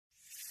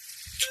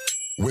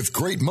With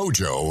great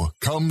mojo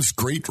comes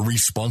great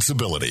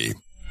responsibility.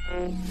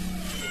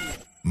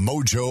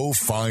 Mojo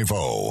 50.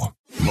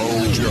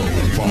 Mojo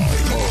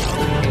 50.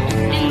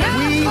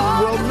 We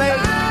will make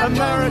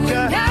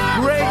America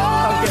great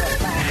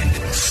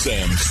again.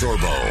 Sam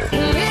Sorbo.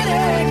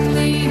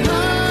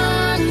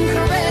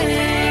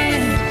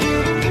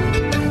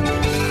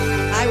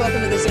 Hi,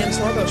 welcome to the Sam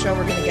Sorbo Show.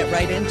 We're going to get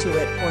right into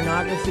it.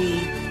 Pornography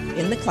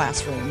in the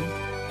classroom.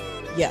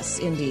 Yes,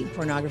 indeed,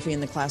 pornography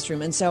in the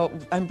classroom. And so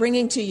I'm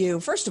bringing to you,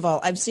 first of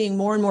all, I'm seeing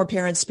more and more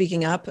parents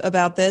speaking up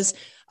about this.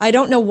 I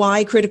don't know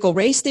why critical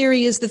race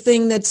theory is the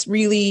thing that's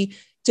really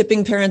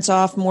tipping parents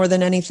off more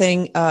than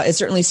anything. It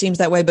certainly seems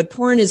that way. But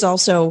porn is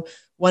also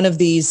one of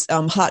these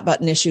hot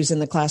button issues in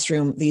the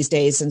classroom these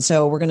days. And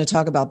so we're going to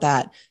talk about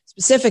that.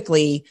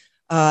 Specifically,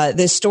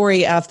 this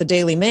story off the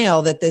Daily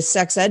Mail that this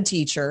sex ed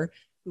teacher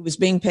who was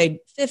being paid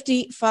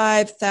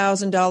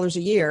 $55,000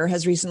 a year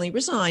has recently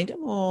resigned.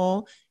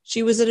 Oh,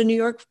 she was at a New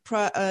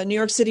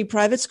York City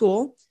private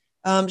school.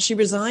 She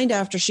resigned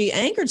after she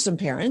angered some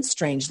parents,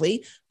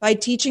 strangely, by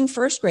teaching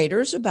first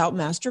graders about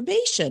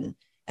masturbation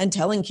and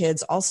telling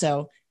kids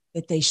also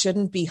that they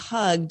shouldn't be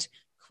hugged,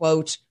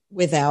 quote,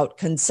 without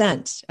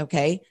consent.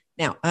 Okay.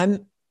 Now,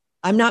 I'm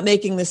not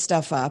making this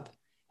stuff up.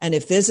 And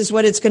if this is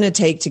what it's going to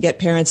take to get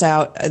parents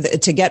out,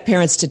 to get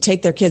parents to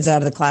take their kids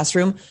out of the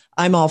classroom,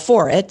 I'm all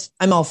for it.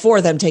 I'm all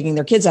for them taking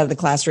their kids out of the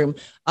classroom.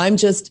 I'm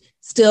just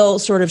still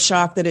sort of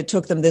shocked that it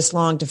took them this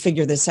long to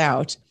figure this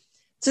out.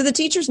 So the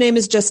teacher's name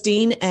is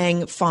Justine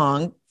Ang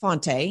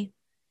Fonte,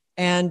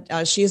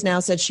 and she has now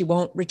said she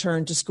won't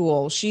return to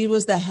school. She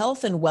was the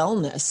health and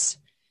wellness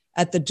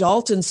at the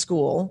Dalton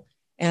School,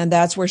 and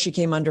that's where she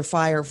came under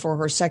fire for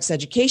her sex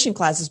education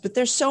classes. But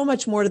there's so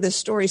much more to this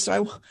story,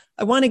 so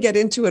I want to get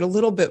into it a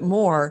little bit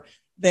more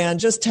than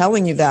just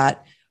telling you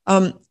that.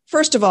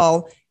 First of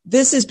all,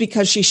 this is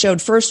because she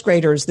showed first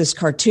graders this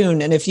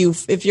cartoon, and if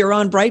you're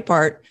on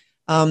Breitbart,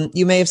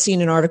 you may have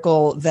seen an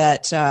article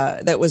that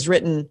was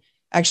written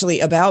actually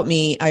about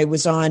me. I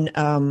was on,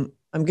 I'm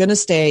going to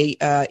stay,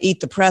 Eat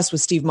the Press with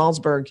Steve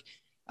Malzberg,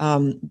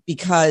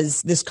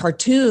 because this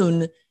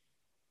cartoon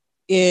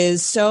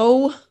is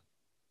so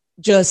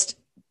just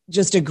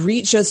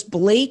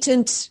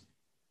blatant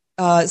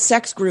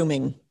sex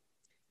grooming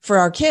for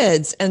our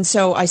kids. And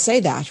so I say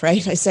that,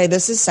 right? I say,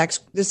 this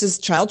is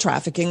child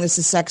trafficking. This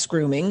is sex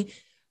grooming.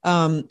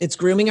 It's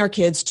grooming our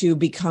kids to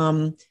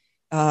become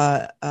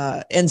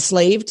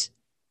enslaved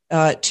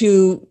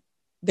to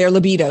their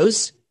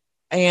libidos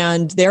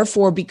and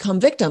therefore become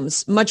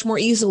victims, much more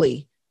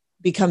easily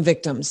become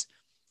victims.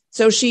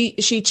 So she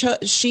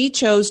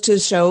chose to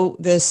show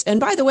this. And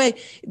by the way,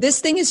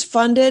 this thing is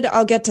funded.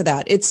 I'll get to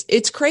that.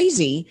 It's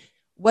crazy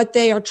what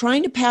they are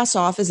trying to pass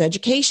off as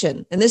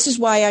education. And this is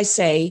why I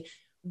say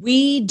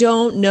we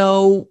don't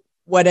know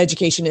what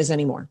education is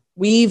anymore.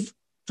 We've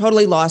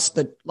totally lost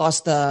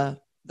the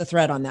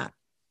thread on that.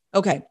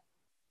 Okay.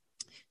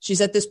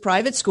 She's at this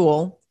private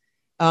school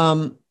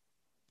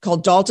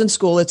called Dalton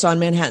School. It's on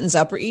Manhattan's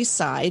Upper East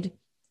Side.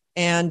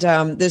 And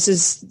this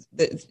is,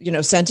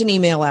 sent an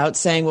email out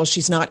saying, well,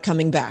 she's not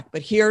coming back.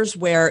 But here's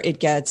where it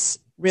gets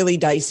really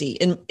dicey,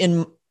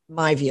 in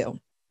my view.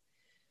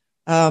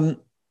 The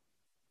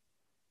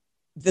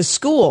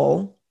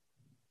school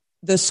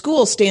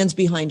stands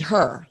behind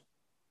her.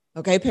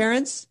 Okay,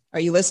 parents, are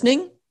you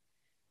listening?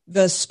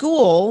 The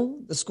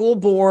school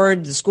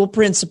board, the school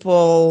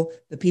principal,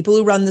 the people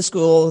who run the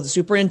school, the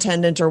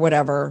superintendent or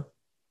whatever,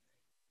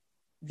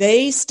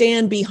 they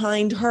stand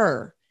behind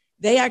her.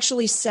 They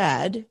actually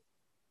said,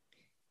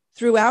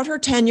 throughout her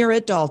tenure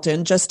at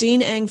Dalton,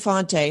 Justine Ang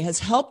Fonte has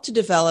helped to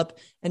develop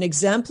an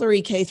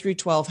exemplary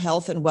K-12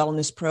 health and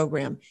wellness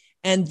program.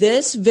 And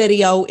this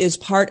video is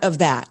part of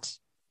that.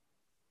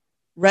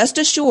 Rest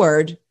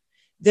assured,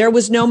 there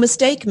was no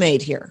mistake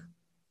made here.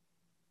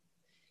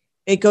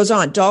 It goes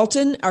on.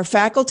 Dalton, our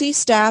faculty,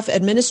 staff,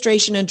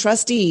 administration, and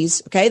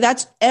trustees, okay,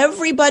 that's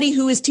everybody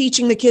who is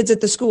teaching the kids at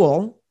the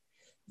school.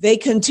 They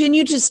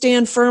continue to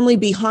stand firmly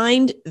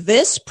behind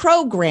this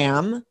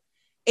program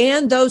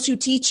and those who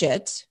teach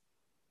it.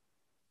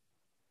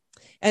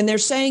 And they're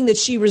saying that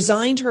she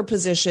resigned her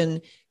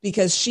position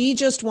because she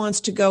just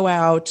wants to go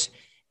out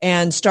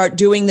and start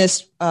doing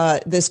this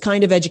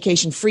kind of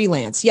education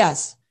freelance.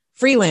 Yes,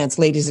 freelance,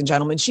 ladies and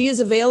gentlemen. She is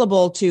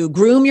available to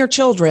groom your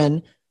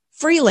children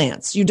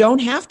freelance. You don't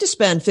have to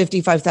spend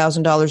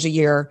 $55,000 a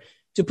year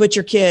to put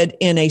your kid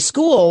in a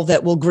school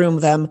that will groom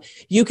them.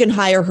 You can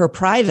hire her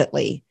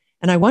privately.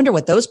 And I wonder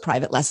what those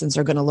private lessons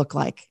are going to look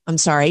like. I'm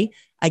sorry.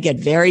 I get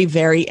very,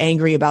 very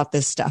angry about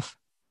this stuff.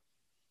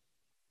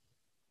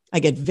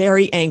 And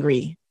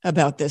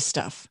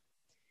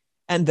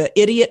the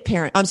idiot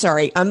parent, I'm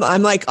sorry, I'm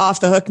like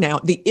off the hook now.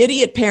 The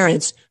idiot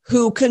parents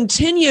who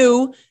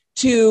continue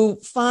to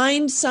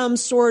find some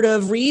sort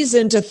of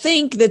reason to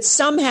think that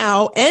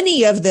somehow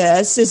any of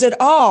this is at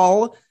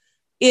all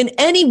in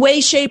any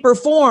way, shape, or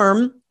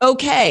form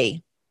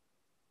okay.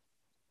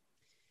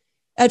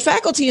 At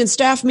faculty and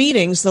staff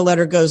meetings, the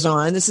letter goes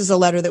on. This is a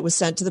letter that was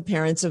sent to the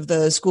parents of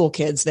the school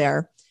kids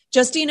there.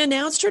 Justine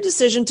announced her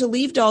decision to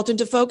leave Dalton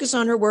to focus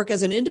on her work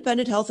as an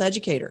independent health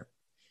educator.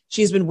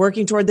 She's been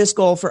working toward this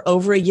goal for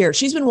over a year.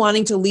 She's been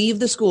wanting to leave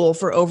the school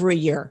for over a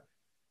year.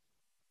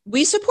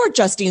 We support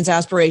Justine's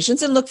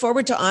aspirations and look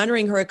forward to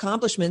honoring her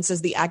accomplishments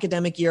as the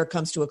academic year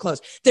comes to a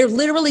close. They're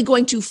literally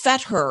going to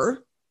fet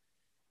her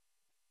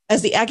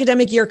as the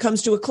academic year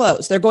comes to a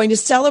close. They're going to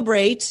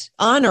celebrate,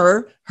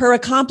 honor her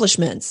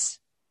accomplishments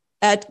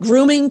at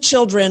grooming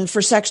children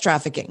for sex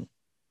trafficking.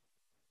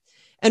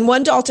 And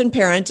one Dalton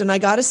parent, and I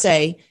got to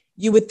say,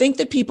 you would think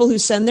that people who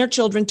send their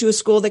children to a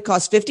school that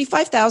costs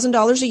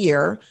 $55,000 a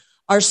year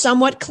are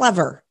somewhat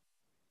clever.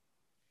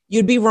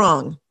 You'd be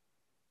wrong.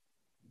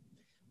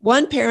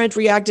 One parent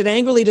reacted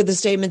angrily to the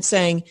statement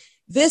saying,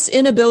 "This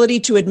inability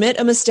to admit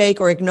a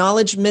mistake or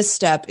acknowledge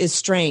misstep is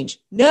strange."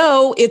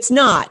 No, it's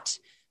not.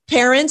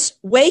 Parents,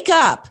 wake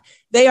up.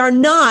 They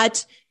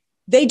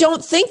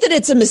don't think that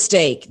it's a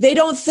mistake. They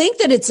don't think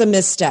that it's a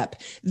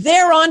misstep.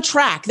 They're on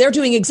track. They're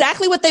doing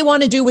exactly what they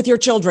want to do with your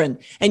children.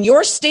 And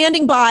you're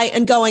standing by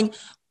and going,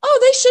 "Oh,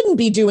 they shouldn't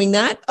be doing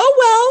that. Oh,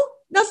 well,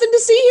 nothing to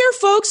see here,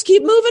 folks.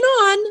 Keep moving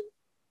on."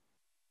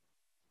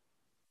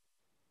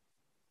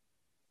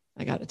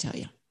 I got to tell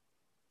you.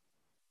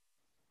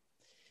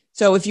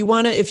 So if you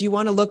want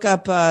to look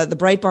up the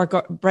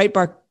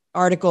Breitbart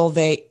article,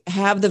 they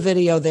have the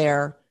video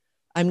there.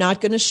 I'm not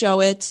going to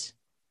show it.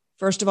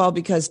 First of all,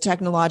 because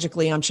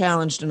technologically I'm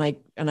challenged and I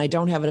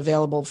don't have it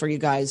available for you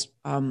guys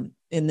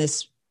in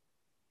this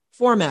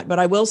format. But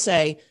I will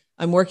say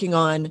I'm working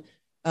on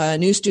a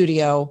new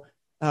studio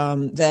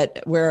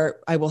where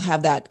I will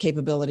have that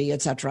capability,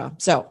 etc.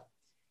 So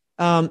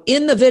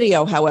in the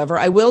video, however,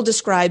 I will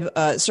describe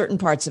certain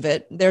parts of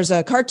it. There's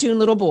a cartoon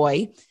little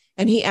boy,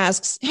 and he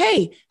asks,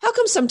 "Hey, how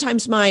come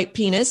sometimes my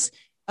penis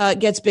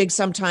gets big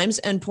sometimes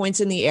and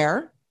points in the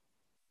air?"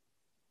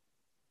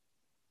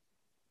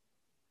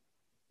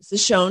 This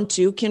is shown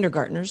to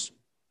kindergartners.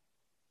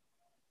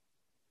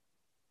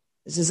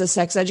 This is a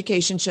sex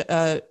education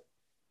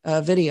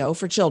video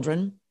for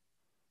children.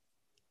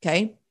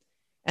 Okay.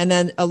 And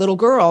then a little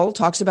girl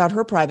talks about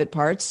her private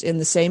parts in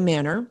the same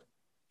manner.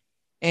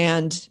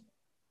 And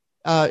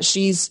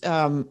she's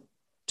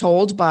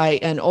told by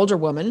an older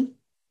woman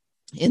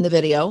in the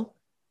video,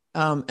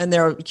 and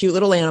there are cute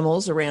little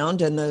animals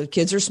around, and the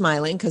kids are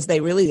smiling because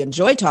they really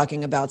enjoy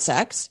talking about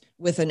sex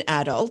with an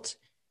adult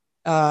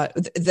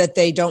that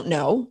they don't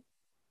know,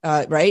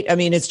 right? I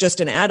mean, it's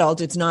just an adult.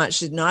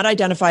 She's not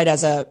identified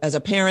as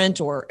a parent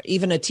or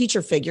even a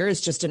teacher figure.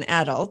 It's just an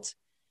adult.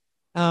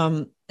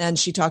 And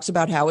she talks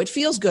about how it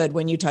feels good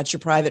when you touch your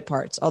private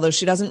parts, although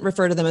she doesn't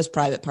refer to them as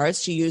private parts.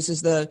 She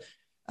uses the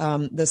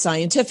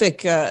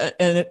scientific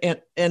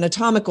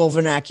anatomical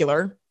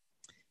vernacular.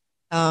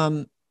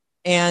 And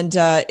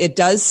it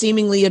does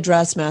seemingly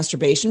address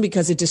masturbation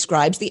because it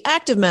describes the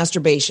act of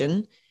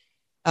masturbation,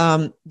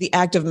 the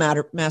act of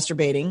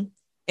masturbating.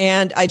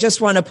 And I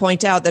just want to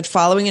point out that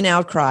following an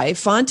outcry,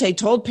 Fonte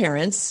told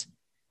parents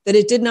that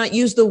it did not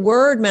use the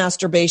word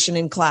masturbation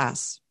in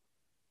class.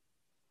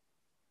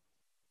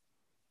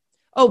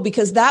 Oh,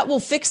 because that will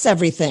fix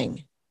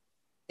everything.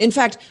 In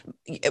fact,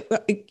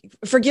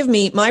 forgive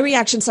me, my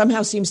reaction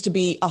somehow seems to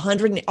be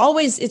it's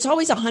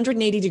always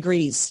 180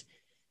 degrees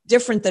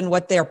different than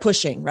what they're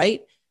pushing,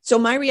 right? So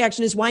my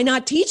reaction is, why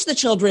not teach the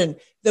children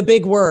the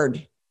big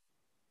word?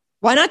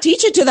 Why not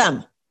teach it to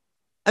them?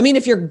 I mean,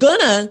 if you're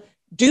gonna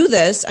do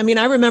this, I mean,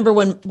 I remember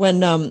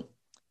when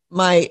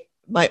my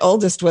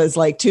oldest was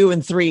like 2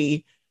 and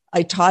 3,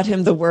 I taught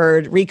him the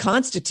word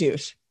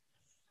reconstitute.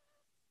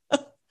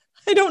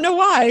 I don't know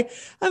why.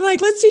 I'm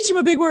like, let's teach him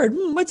a big word.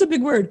 What's a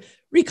big word?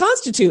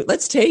 Reconstitute.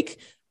 Let's take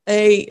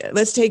a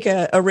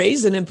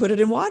raisin and put it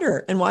in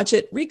water and watch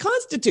it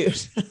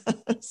reconstitute.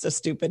 So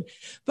stupid.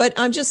 But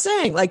I'm just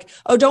saying, like,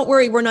 oh, don't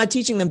worry, we're not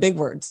teaching them big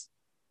words.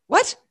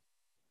 What?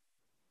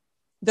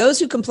 Those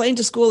who complained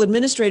to school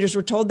administrators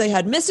were told they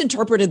had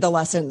misinterpreted the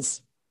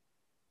lessons.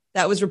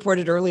 That was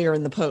reported earlier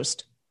in the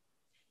Post.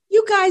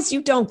 You guys,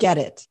 you don't get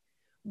it.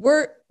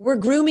 We're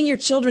grooming your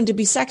children to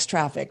be sex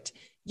trafficked.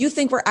 You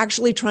think we're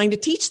actually trying to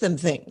teach them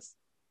things.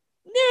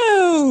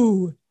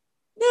 No,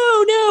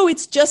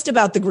 it's just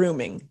about the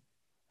grooming.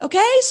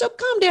 Okay, so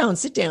calm down,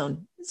 sit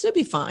down. This will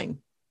be fine.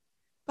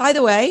 By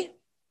the way,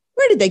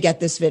 where did they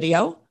get this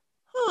video?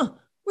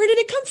 Where did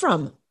it come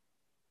from?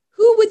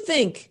 Who would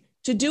think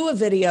to do a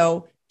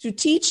video to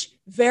teach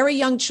very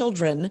young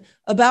children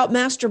about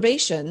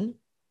masturbation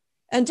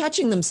and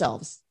touching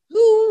themselves?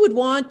 Who would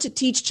want to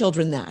teach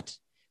children that?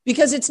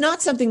 Because it's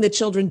not something that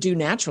children do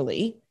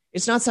naturally.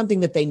 It's not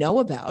something that they know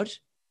about,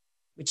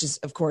 which is,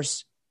 of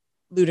course,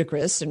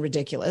 ludicrous and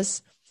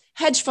ridiculous.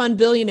 Hedge fund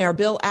billionaire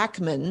Bill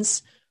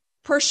Ackman's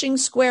Pershing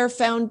Square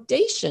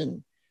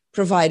Foundation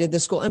provided the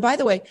school. And by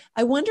the way,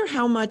 I wonder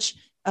how much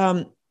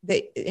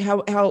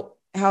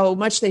how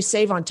much they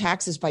save on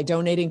taxes by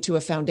donating to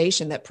a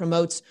foundation that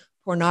promotes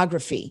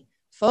pornography.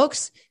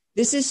 Folks,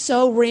 this is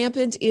so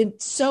rampant,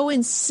 so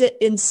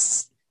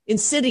insidious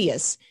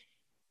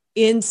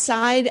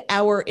inside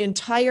our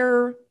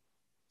entire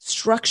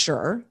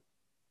structure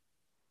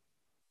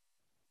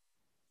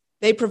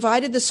They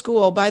provided the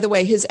school, by the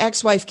way, his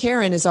ex-wife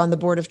Karen is on the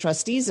board of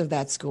trustees of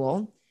that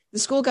school. The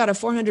school got a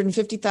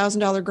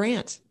 $450,000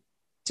 grant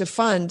to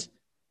fund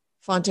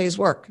Fonte's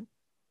work.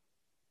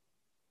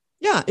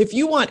 Yeah, if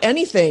you want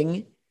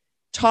anything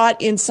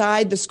taught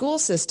inside the school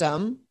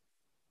system,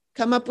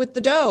 come up with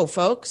the dough,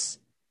 folks.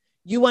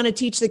 You want to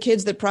teach the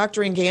kids that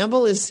Procter &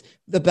 Gamble is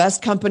the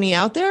best company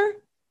out there?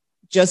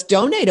 Just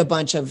donate a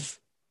bunch of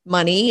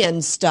money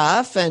and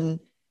stuff, and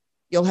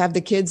you'll have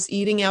the kids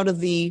eating out of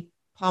the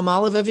palm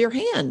olive of your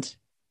hand.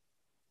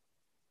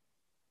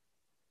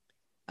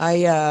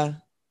 I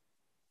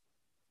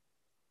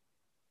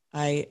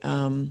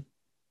don't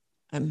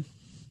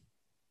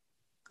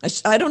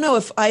know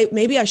if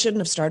maybe I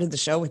shouldn't have started the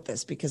show with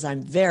this because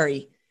I'm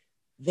very,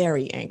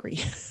 very angry.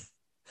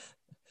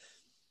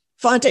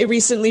 Fonte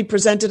recently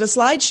presented a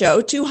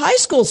slideshow to high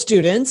school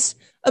students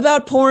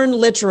about porn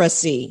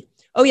literacy.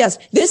 Oh, yes.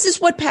 This is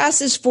what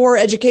passes for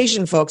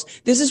education, folks.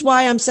 This is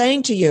why I'm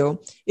saying to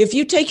you, if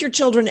you take your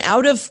children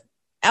out of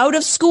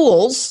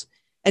schools,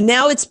 and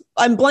now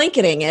I'm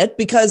blanketing it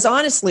because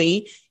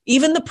honestly,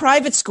 even the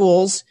private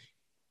schools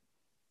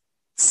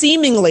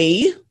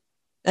seemingly,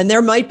 and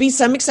there might be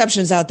some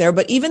exceptions out there,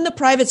 but even the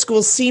private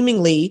schools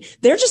seemingly,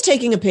 they're just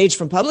taking a page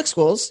from public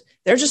schools.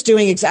 They're just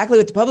doing exactly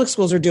what the public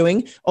schools are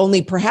doing,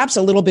 only perhaps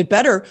a little bit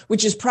better,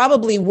 which is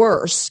probably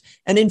worse.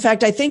 And in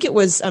fact, it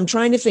was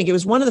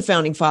one of the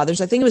founding fathers,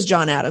 I think it was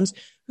John Adams,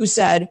 who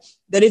said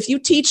that if you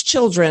teach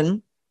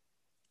children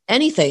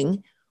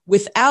anything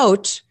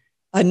without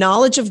a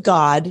knowledge of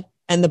God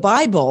and the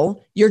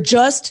Bible, you're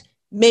just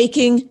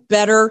making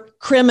better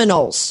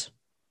criminals.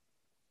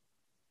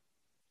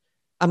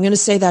 I'm going to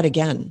say that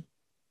again.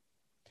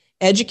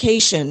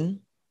 Education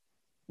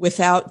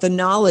without the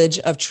knowledge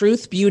of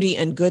truth, beauty,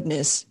 and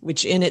goodness,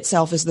 which in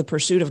itself is the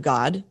pursuit of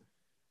God,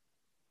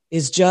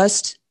 is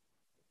just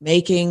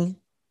making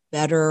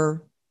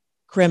better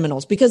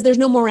criminals because there's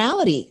no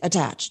morality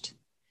attached.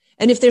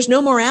 And if there's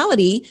no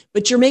morality,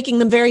 but you're making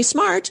them very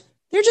smart,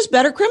 they're just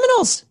better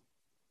criminals.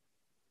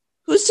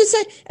 Who's to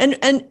say?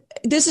 And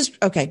this is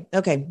okay.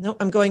 No,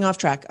 I'm going off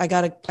track. I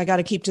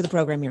gotta keep to the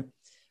program here.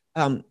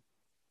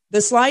 The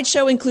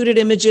slideshow included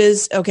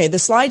images. Okay, the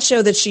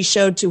slideshow that she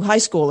showed to high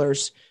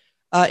schoolers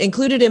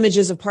included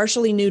images of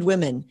partially nude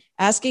women,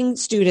 asking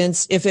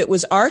students if it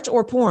was art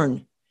or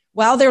porn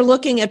while they're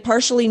looking at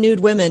partially nude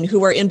women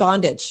who are in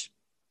bondage.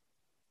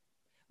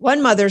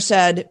 One mother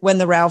said when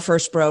the row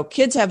first broke,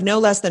 kids have no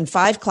less than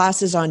 5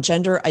 classes on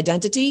gender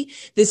identity.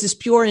 This is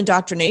pure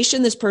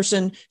indoctrination. This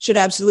person should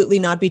absolutely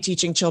not be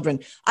teaching children.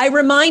 I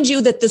remind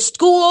you that the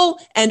school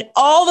and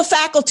all the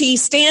faculty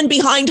stand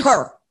behind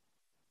her.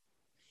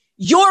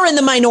 You're in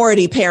the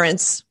minority,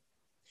 parents.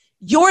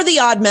 You're the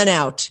odd men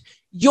out.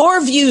 Your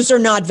views are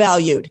not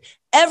valued.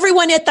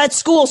 Everyone at that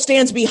school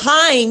stands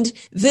behind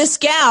this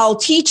gal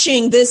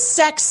teaching this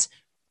sex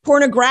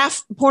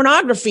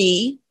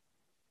pornography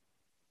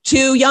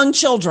to young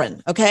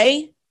children,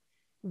 okay?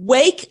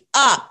 Wake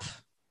up.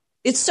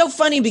 It's so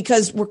funny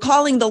because we're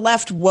calling the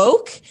left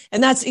woke,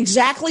 and that's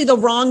exactly the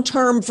wrong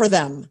term for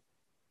them.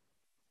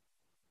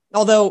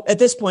 Although at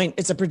this point,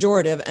 it's a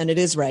pejorative, and it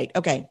is right.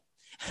 Okay.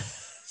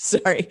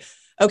 Sorry.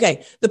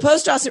 Okay. The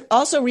Post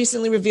also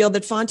recently revealed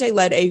that Fonte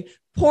led a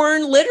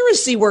porn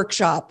literacy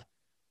workshop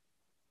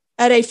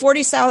at a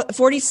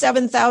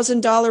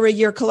 $47,000 a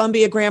year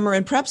Columbia Grammar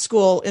and Prep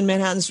School in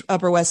Manhattan's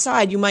Upper West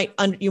Side. You might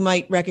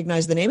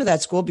recognize the name of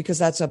that school because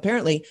that's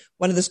apparently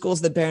one of the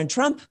schools that Barron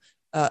Trump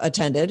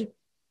attended.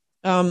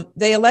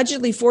 They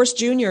allegedly forced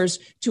juniors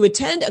to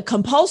attend a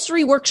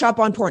compulsory workshop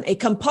on porn.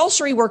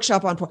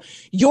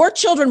 Your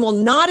children will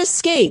not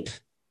escape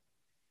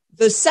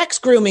the sex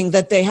grooming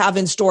that they have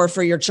in store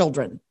for your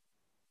children.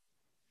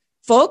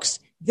 Folks,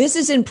 this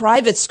is in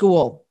private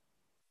school.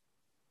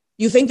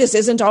 You think this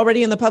isn't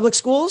already in the public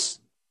schools?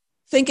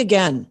 Think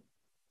again.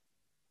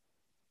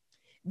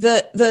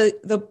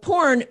 The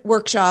porn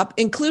workshop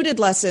included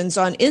lessons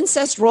on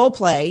incest role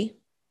play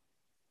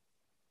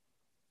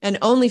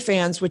and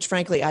OnlyFans, which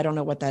frankly, I don't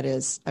know what that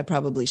is. I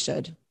probably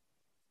should.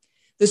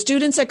 The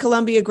students at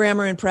Columbia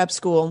Grammar and Prep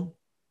School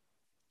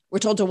were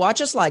told to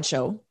watch a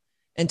slideshow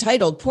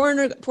entitled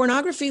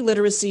Pornography,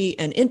 Literacy,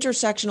 and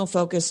Intersectional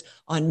Focus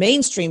on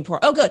Mainstream Porn.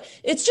 Oh, good.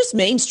 It's just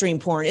mainstream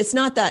porn. It's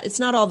not that. It's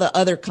not all the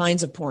other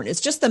kinds of porn. It's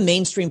just the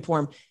mainstream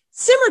porn.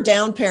 Simmer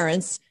down,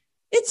 parents.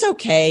 It's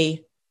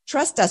okay.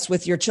 Trust us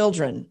with your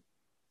children.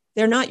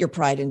 They're not your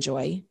pride and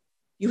joy.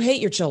 You hate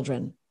your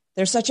children.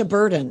 They're such a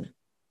burden.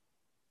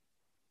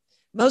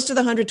 Most of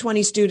the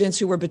 120 students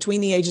who were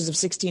between the ages of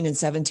 16 and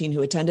 17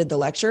 who attended the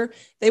lecture,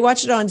 they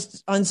watched it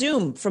on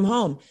Zoom from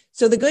home.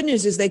 So the good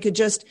news is they could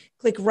just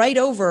click right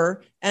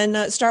over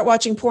and start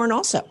watching porn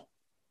also.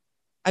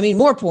 I mean,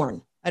 more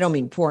porn. I don't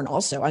mean porn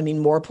also. I mean,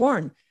 more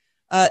porn.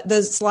 The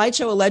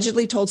slideshow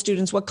allegedly told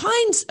students what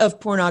kinds of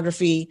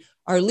pornography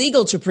are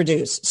legal to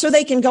produce so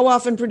they can go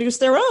off and produce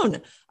their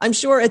own. I'm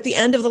sure at the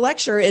end of the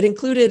lecture, it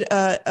included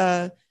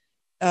a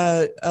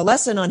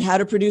lesson on how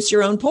to produce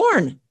your own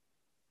porn.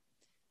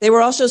 They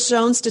were also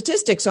shown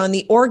statistics on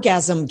the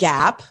orgasm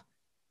gap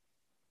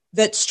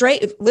that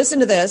listen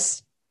to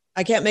this,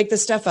 I can't make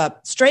this stuff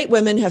up. Straight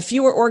women have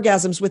fewer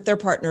orgasms with their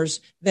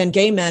partners than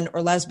gay men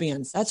or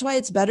lesbians. That's why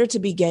it's better to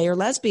be gay or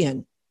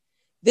lesbian.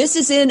 This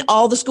is in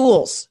all the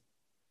schools.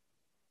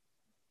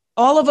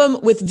 All of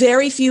them with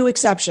very few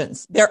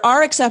exceptions. There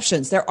are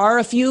exceptions. There are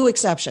a few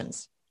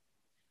exceptions.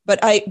 But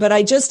I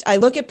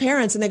look at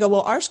parents and they go,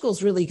 well, our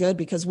school's really good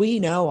because we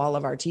know all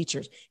of our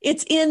teachers.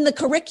 It's in the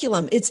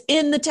curriculum. It's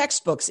in the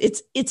textbooks.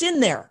 It's in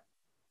there.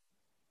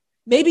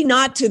 Maybe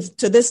not to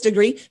this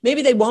degree.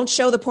 Maybe they won't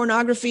show the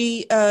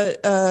pornography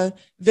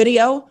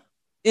video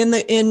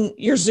in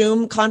your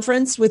Zoom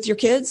conference with your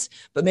kids,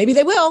 but maybe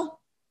they will.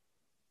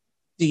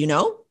 Do you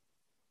know?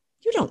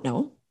 You don't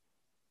know.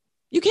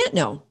 You can't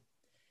know.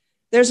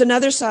 There's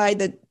another slide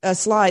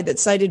that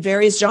cited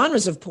various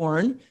genres of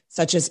porn,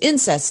 such as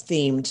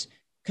incest-themed,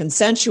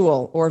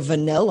 consensual, or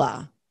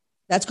vanilla.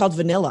 That's called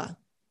vanilla,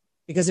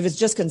 because if it's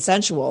just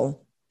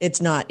consensual,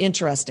 it's not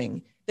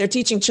interesting. They're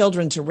teaching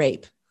children to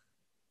rape.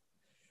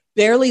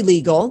 Barely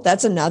legal,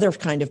 that's another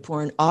kind of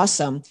porn,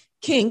 awesome.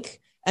 Kink,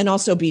 and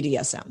also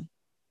BDSM.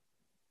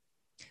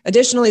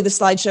 Additionally, the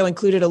slideshow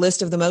included a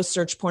list of the most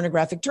searched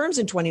pornographic terms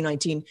in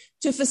 2019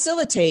 to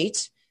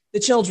facilitate the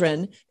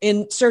children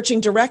in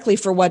searching directly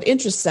for what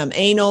interests them.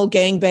 Anal,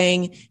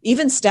 gangbang,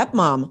 even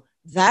stepmom.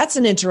 That's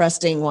an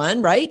interesting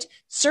one, right?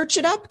 Search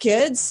it up,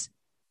 kids.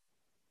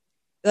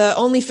 The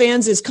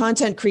OnlyFans is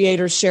content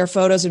creators share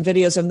photos and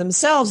videos of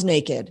themselves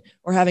naked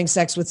or having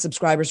sex with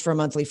subscribers for a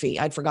monthly fee.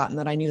 I'd forgotten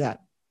that I knew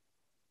that.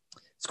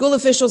 School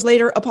officials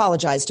later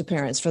apologized to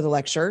parents for the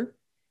lecture,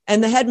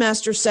 and the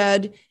headmaster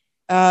said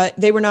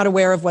they were not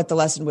aware of what the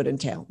lesson would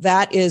entail.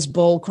 That is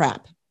bull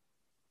crap.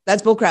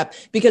 That's bullcrap,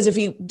 because if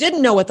he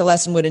didn't know what the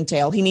lesson would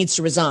entail, he needs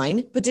to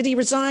resign. But did he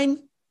resign?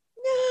 No,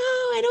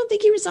 I don't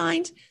think he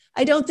resigned.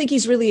 I don't think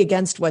he's really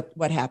against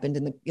what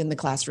happened in the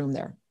classroom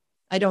there.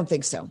 I don't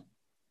think so.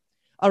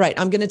 All right,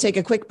 I'm going to take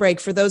a quick break.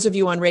 For those of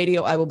you on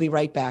radio, I will be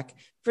right back.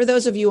 For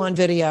those of you on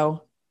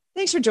video,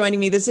 thanks for joining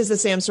me. This is the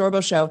Sam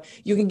Sorbo Show.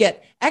 You can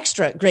get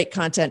extra great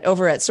content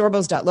over at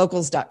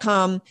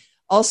sorbos.locals.com.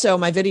 Also,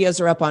 my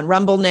videos are up on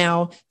Rumble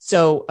now,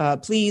 so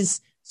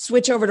please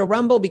switch over to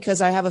Rumble,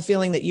 because I have a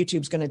feeling that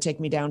YouTube's going to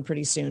take me down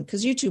pretty soon,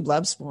 because YouTube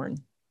loves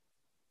porn.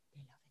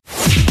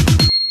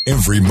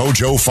 Every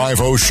Mojo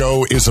 50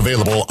 show is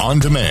available on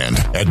demand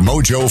at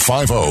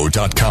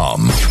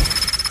mojo50.com.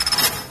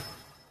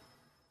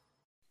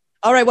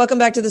 All right, welcome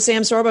back to the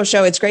Sam Sorbo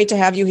Show. It's great to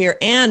have you here,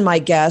 and my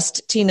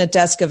guest, Tina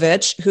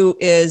Descovitch, who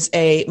is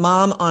a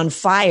mom on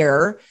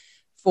fire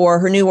for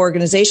her new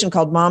organization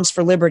called Moms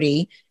for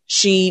Liberty.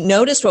 She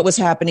noticed what was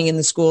happening in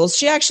the schools.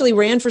 She actually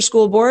ran for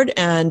school board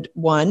and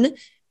won,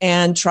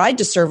 and tried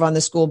to serve on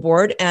the school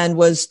board, and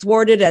was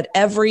thwarted at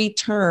every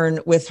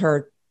turn with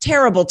her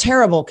terrible,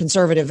 terrible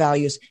conservative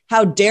values.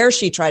 How dare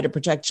she try to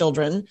protect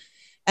children?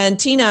 And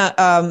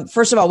Tina,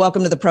 first of all,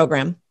 welcome to the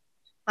program.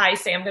 Hi,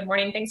 Sam. Good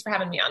morning. Thanks for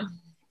having me on.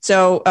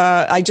 So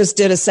I just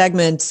did a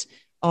segment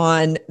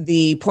on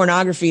the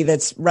pornography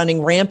that's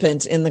running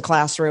rampant in the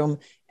classroom,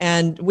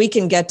 and we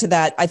can get to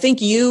that. I think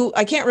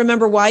I can't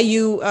remember why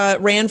you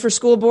ran for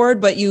school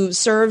board, but you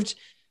served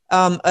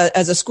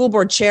as a school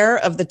board chair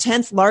of the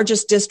 10th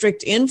largest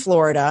district in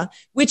Florida,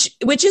 which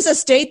is a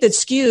state that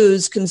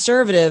skews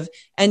conservative,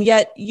 and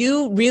yet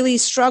you really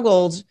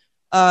struggled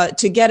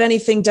to get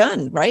anything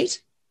done, right?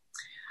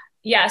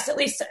 Yes, at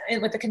least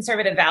with the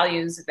conservative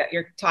values that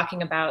you're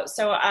talking about.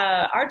 So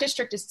our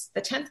district is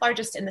the 10th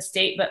largest in the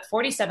state, but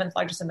 47th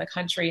largest in the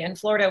country. In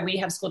Florida, we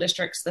have school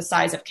districts the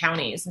size of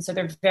counties. And so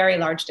they're very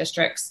large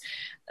districts.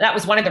 That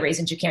was one of the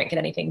reasons you can't get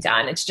anything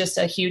done. It's just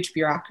a huge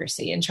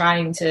bureaucracy, and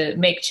trying to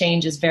make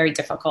change is very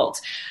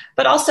difficult.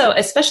 But also,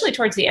 especially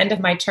towards the end of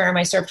my term,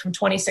 I served from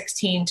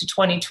 2016 to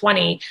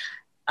 2020.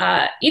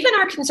 Even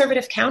our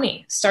conservative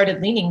county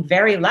started leaning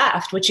very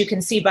left, which you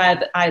can see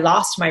by I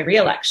lost my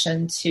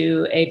reelection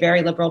to a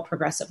very liberal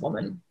progressive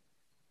woman.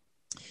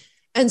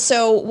 And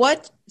so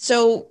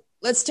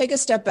let's take a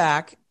step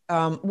back.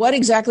 What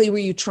exactly were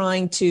you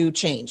trying to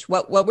change?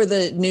 What were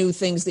the new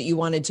things that you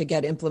wanted to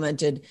get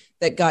implemented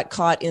that got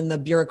caught in the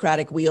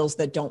bureaucratic wheels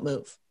that don't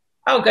move?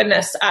 Oh,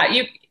 goodness.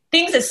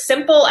 Things as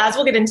simple as,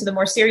 we'll get into the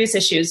more serious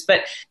issues,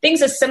 but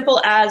things as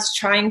simple as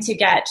trying to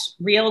get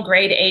real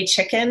grade A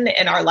chicken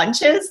in our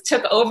lunches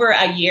took over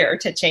a year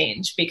to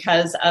change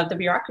because of the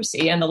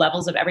bureaucracy and the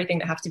levels of everything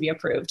that have to be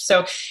approved.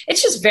 So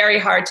it's just very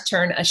hard to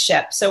turn a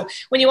ship. So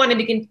when you wanted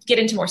to get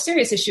into more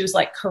serious issues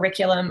like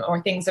curriculum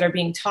or things that are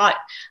being taught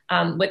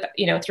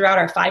throughout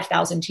our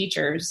 5,000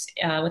 teachers,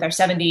 with our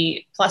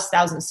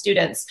 70,000+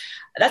 students,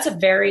 that's a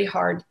very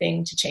hard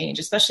thing to change,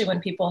 especially when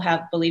people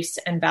have beliefs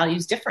and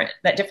values different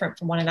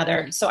from one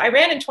another. So I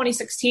ran in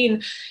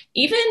 2016.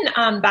 Even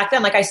back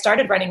then, like I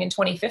started running in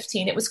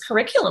 2015, it was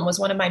curriculum was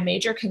one of my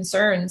major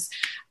concerns.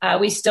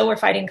 We still were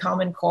fighting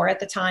Common Core at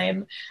the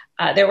time.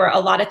 There were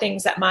a lot of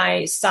things that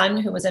my son,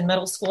 who was in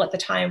middle school at the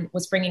time,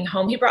 was bringing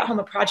home. He brought home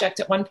a project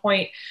at one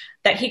point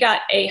that he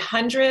got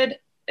 100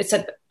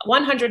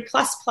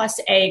 plus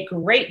A,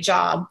 great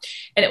job.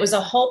 And it was a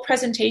whole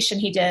presentation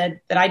he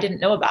did that I didn't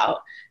know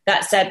about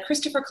that said,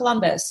 Christopher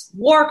Columbus,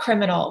 war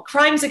criminal,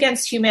 crimes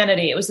against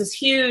humanity. It was this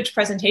huge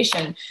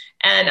presentation.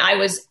 And I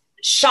was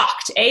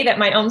shocked, A, that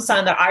my own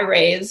son that I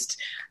raised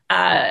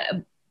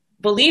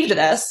believed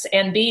this,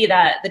 and B,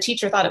 that the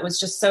teacher thought it was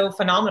just so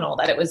phenomenal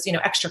that it was,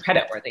 extra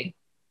credit worthy.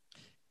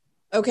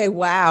 Okay,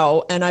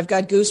 wow. And I've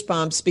got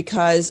goosebumps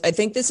because I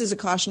think this is a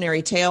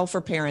cautionary tale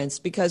for parents,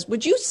 because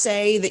would you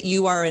say that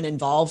you are an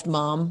involved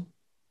mom?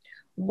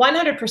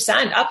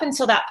 100%. Up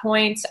until that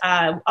point,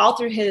 all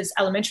through his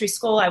elementary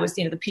school, I was,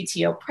 the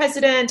PTO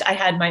president. I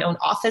had my own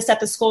office at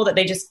the school that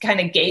they just kind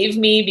of gave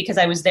me because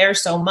I was there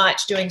so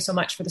much, doing so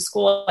much for the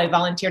school. I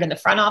volunteered in the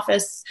front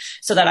office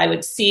so that I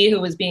would see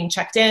who was being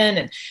checked in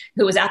and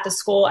who was at the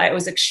school. I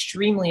was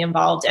extremely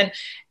involved.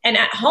 And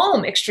at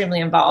home, extremely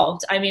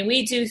involved. I mean,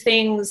 we do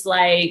things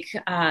like,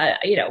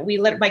 we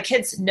let my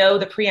kids know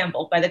the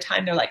preamble by the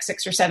time they're like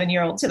 6 or 7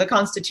 year old to the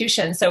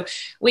Constitution. So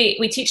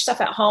we teach stuff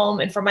at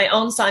home. And for my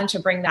own son to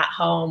bring that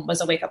home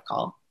was a wake up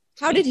call.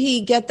 How did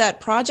he get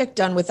that project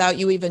done without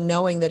you even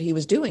knowing that he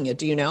was doing it?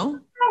 Do you know?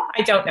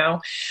 I don't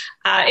know.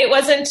 It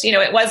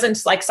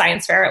wasn't like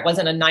science fair. It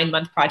wasn't a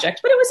 9-month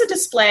project, but it was a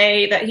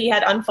display that he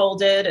had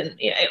unfolded, and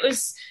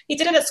he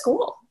did it at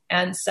school.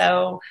 And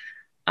so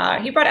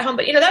he brought it home,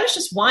 but that was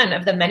just one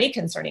of the many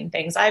concerning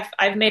things.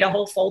 I've made a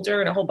whole folder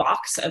and a whole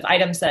box of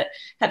items that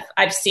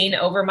I've seen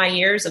over my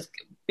years of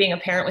being a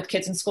parent with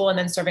kids in school and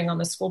then serving on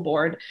the school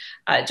board.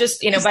 Was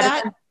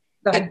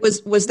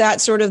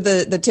that sort of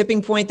the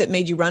tipping point that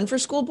made you run for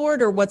school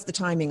board, or what's the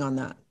timing on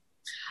that?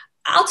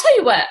 I'll tell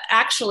you what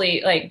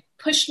actually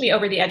pushed me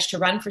over the edge to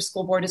run for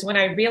school board is when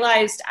I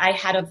realized I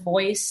had a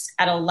voice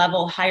at a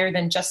level higher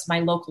than just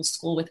my local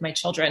school with my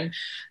children.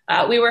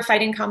 We were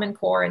fighting Common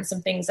Core and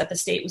some things that the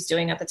state was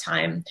doing at the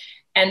time.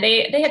 And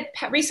they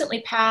had recently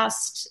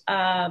passed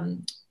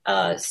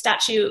a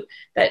statute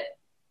that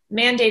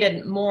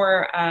mandated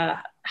more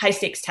high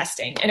stakes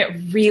testing. And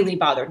it really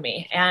bothered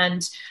me.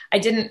 And I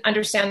didn't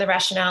understand the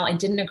rationale. I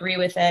didn't agree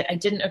with it. I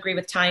didn't agree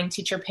with tying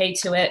teacher pay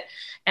to it.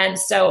 And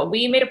so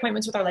we made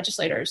appointments with our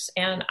legislators,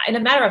 and in a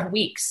matter of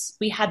weeks,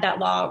 we had that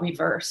law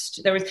reversed.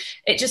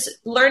 Just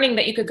learning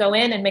that you could go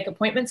in and make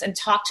appointments and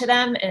talk to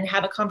them and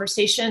have a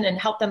conversation and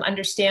help them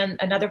understand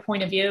another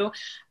point of view.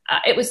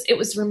 It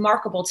was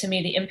remarkable to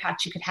me, the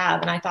impact you could have.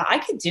 And I thought, I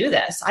could do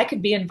this. I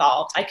could be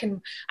involved. I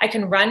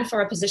can run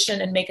for a position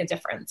and make a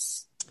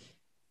difference.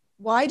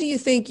 Why do you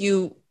think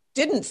you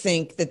didn't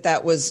think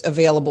that was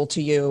available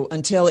to you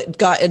until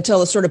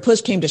a sort of push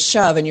came to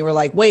shove and you were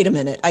like, wait a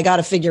minute, I got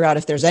to figure out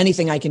if there's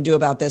anything I can do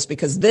about this,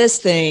 because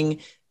this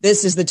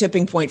is the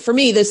tipping point for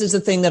me. This is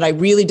the thing that I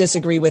really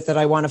disagree with, that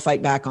I want to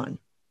fight back on.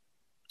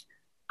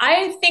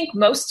 I think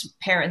most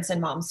parents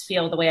and moms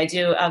feel the way I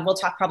do. We'll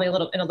talk probably a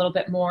little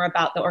bit more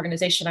about the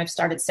organization I've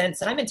started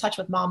since, and I'm in touch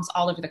with moms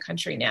all over the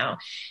country now.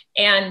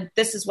 And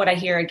this is what I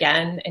hear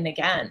again and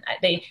again.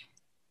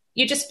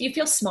 You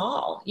feel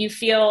small.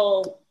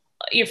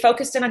 You're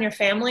focused in on your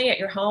family at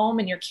your home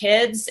and your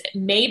kids,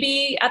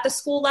 maybe at the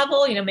school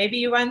level, maybe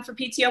you run for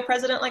PTO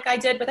president like I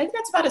did, but I think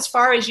that's about as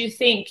far as you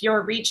think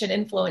your reach and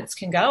influence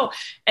can go.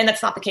 And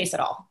that's not the case at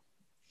all.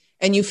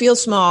 And you feel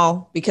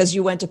small because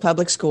you went to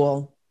public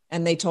school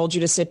and they told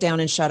you to sit down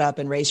and shut up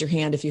and raise your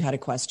hand if you had a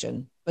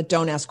question, but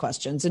don't ask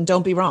questions and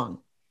don't be wrong.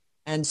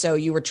 And so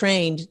you were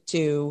trained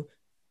to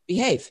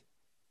behave.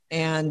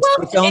 And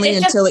it's only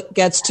until it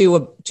gets to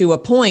a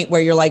point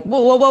where you're like,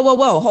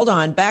 whoa, hold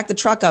on, back the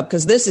truck up,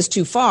 because this is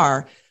too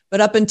far.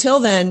 But up until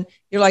then,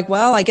 you're like,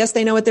 well, I guess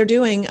they know what they're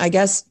doing. I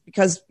guess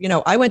because,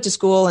 I went to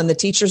school and the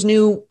teachers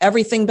knew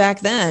everything back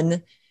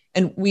then.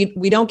 And we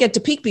don't get to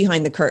peek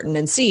behind the curtain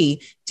and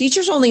see.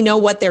 Teachers only know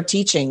what they're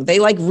teaching. They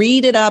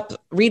read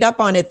up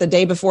on it the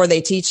day before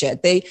they teach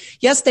it.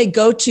 They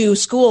go to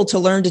school to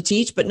learn to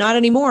teach, but not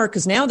anymore,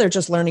 because now they're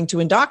just learning to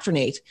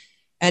indoctrinate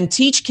and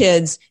teach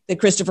kids that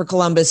Christopher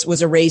Columbus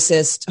was a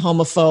racist,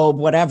 homophobe,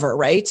 whatever,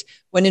 right?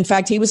 When in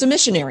fact he was a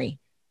missionary,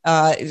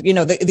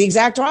 the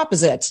exact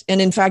opposite.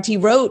 And in fact, he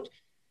wrote,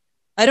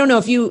 I don't know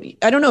if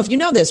you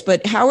know this,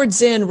 but Howard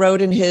Zinn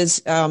wrote in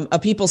his A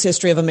People's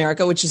History of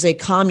America, which is a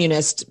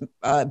communist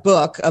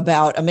book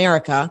about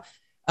America,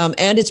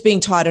 and it's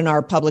being taught in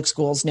our public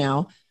schools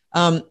now.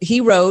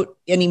 He wrote,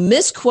 and he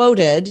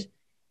misquoted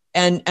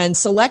and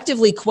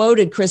selectively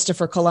quoted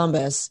Christopher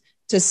Columbus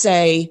to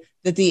say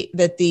that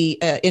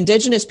the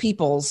indigenous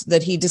peoples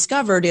that he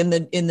discovered in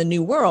the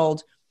New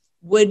World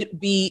would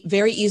be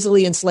very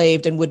easily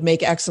enslaved and would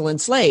make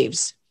excellent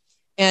slaves.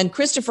 And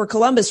Christopher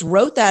Columbus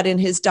wrote that in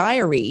his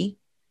diary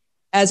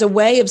as a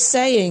way of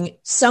saying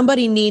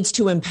somebody needs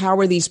to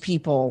empower these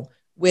people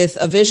with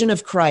a vision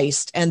of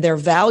Christ and their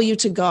value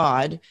to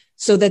God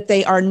so that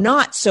they are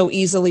not so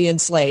easily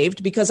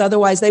enslaved, because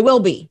otherwise they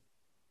will be.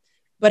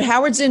 But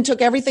Howard Zinn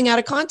took everything out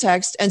of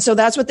context. And so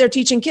that's what they're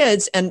teaching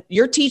kids. And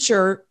your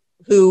teacher,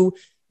 who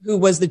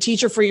was the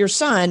teacher for your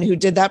son who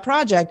did that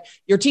project,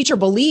 your teacher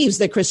believes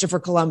that Christopher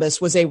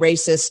Columbus was a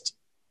racist,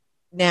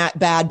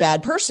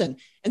 bad person.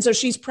 And so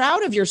she's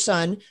proud of your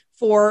son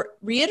for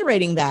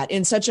reiterating that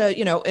in such a,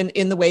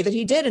 in the way that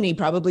he did. And he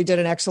probably did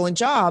an excellent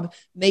job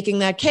making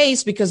that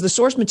case, because the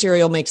source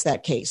material makes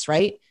that case,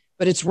 right?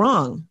 but it's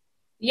wrong.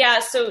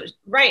 Yeah. So,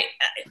 right.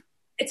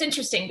 It's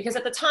interesting because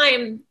at the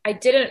time I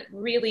didn't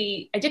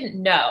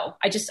know.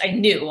 I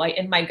knew, like,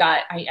 in my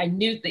gut, I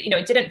knew that,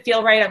 it didn't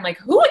feel right. I'm like,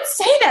 who would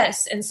say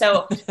this? And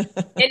so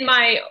in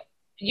my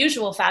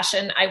usual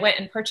fashion, I went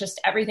and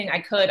purchased everything I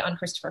could on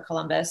Christopher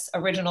Columbus,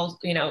 original,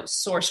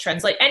 source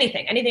translate,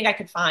 anything I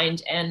could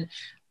find. And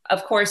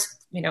of course,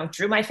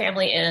 drew my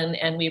family in,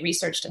 and we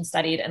researched and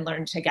studied and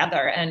learned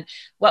together. And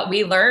what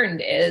we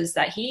learned is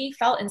that he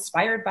felt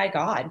inspired by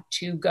God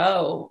to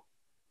go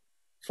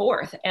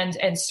forth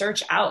and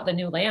search out the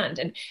new land.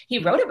 And he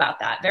wrote about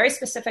that, very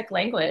specific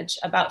language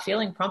about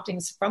feeling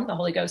promptings from the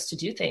Holy Ghost to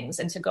do things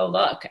and to go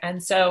look.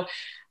 And so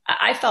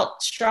I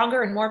felt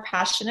stronger and more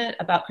passionate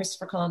about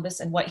Christopher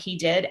Columbus and what he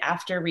did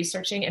after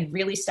researching and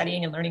really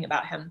studying and learning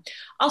about him.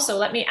 Also,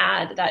 let me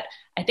add that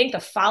I think the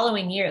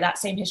following year, that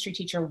same history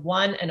teacher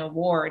won an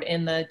award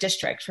in the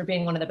district for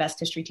being one of the best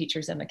history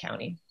teachers in the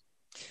county.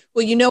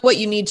 Well, you know what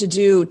you need to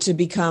do to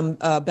become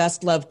a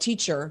best loved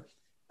teacher?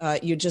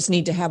 You just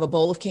need to have a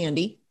bowl of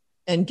candy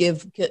and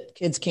give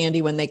kids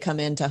candy when they come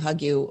in to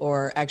hug you,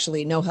 or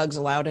actually no hugs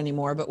allowed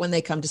anymore, but when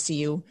they come to see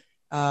you.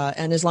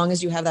 And as long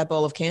as you have that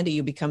bowl of candy,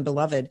 you become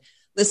beloved.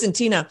 Listen,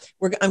 Tina,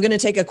 I'm going to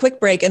take a quick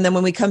break. And then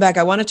when we come back,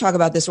 I want to talk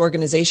about this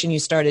organization you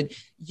started.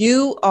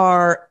 You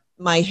are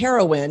my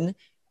heroine.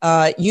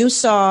 You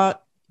saw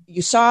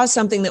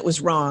something that was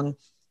wrong,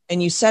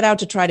 and you set out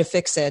to try to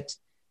fix it,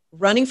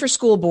 running for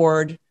school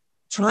board,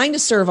 trying to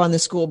serve on the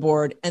school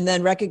board, and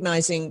then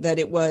recognizing that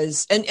it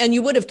was, and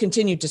you would have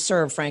continued to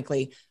serve,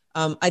 frankly.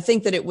 I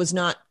think that it was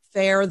not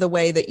fair the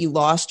way that you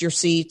lost your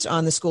seat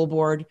on the school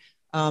board.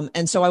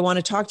 And so I want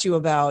to talk to you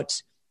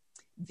about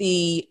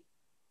the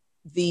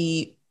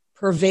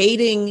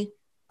pervading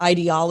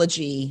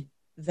ideology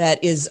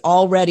that is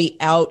already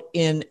out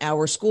in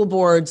our school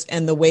boards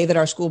and the way that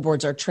our school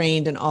boards are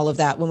trained and all of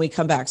that when we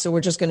come back. So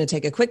we're just going to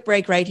take a quick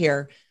break right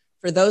here.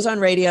 For those on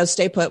radio,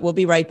 stay put. We'll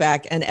be right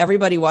back. And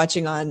everybody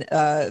watching on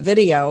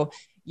video,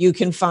 you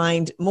can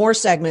find more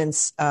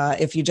segments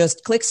if you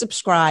just click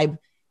subscribe,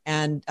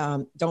 and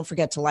don't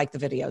forget to like the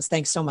videos.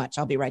 Thanks so much.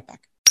 I'll be right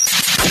back.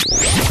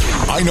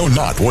 I know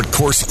not what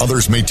course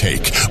others may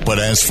take, but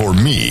as for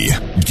me,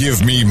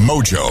 give me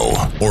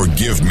mojo or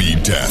give me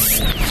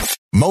death.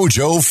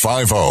 Mojo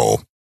 50. All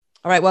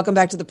right, welcome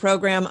back to the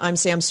program. I'm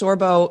Sam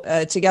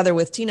Sorbo, together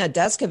with Tina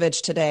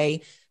Descovitch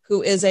today,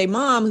 who is a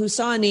mom who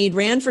saw a need,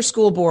 ran for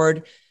school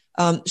board,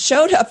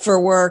 showed up for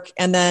work,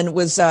 and then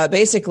was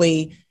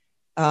basically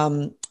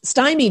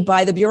stymied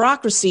by the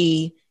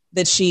bureaucracy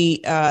that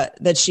she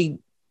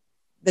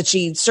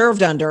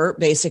served under,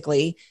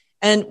 basically.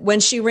 And when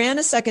she ran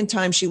a second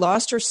time, she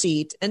lost her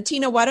seat. And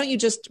Tina, why don't you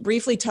just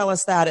briefly tell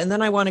us that? And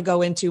then I want to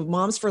go into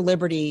Moms for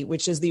Liberty,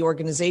 which is the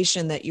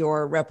organization that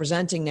you're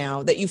representing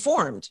now, that you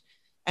formed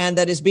and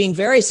that is being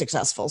very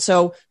successful.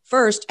 So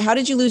first, how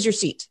did you lose your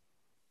seat?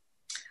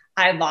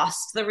 I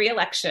lost the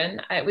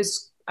re-election. It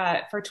was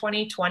for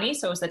 2020.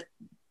 So it was that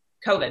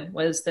COVID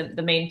was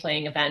the main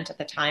playing event at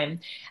the time.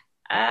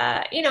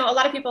 A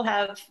lot of people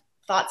have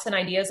thoughts and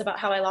ideas about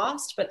how I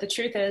lost, but the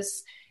truth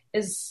is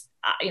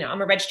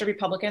I'm a registered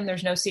Republican.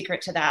 There's no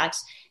secret to that.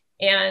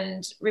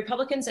 And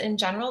Republicans in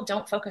general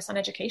don't focus on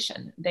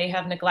education. They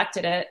have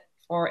neglected it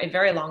for a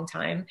very long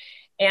time.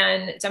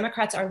 And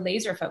Democrats are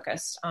laser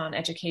focused on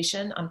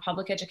education, on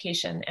public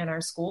education and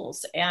our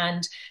schools.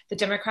 And the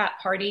Democrat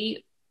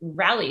Party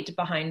rallied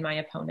behind my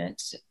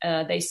opponent.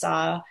 They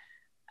saw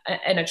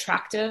an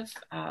attractive,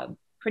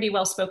 pretty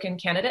well-spoken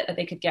candidate that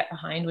they could get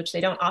behind, which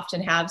they don't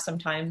often have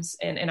sometimes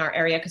in our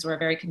area because we're a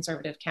very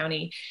conservative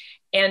county.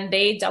 And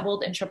they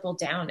doubled and tripled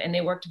down, and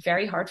they worked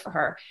very hard for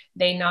her.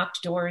 They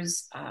knocked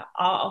doors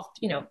all,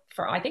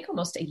 for I think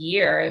almost a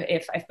year,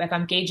 if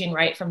I'm gauging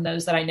right from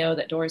those that I know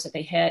that doors that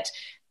they hit.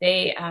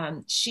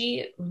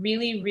 She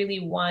really, really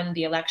won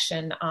the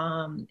election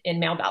in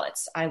mail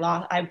ballots.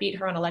 I beat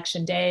her on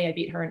election day. I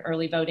beat her in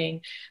early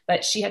voting,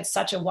 but she had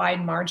such a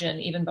wide margin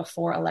even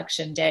before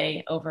election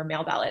day over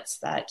mail ballots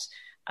that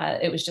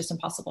it was just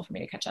impossible for me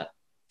to catch up.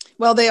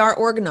 Well, they are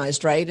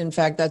organized, right? In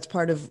fact, that's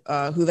part of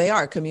who they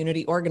are,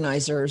 community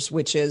organizers,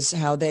 which is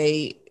how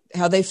they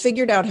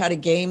figured out how to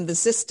game the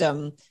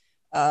system,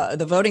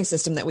 the voting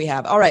system that we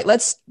have. All right,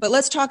 let's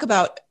talk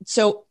about.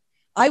 So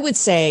I would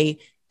say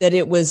that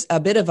it was a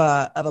bit of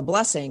a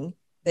blessing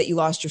that you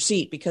lost your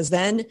seat, because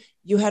then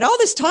you had all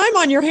this time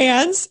on your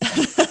hands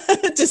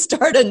to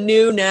start a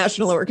new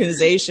national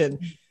organization.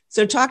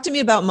 So talk to me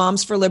about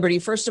Moms for Liberty.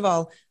 First of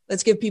all,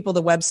 let's give people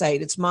the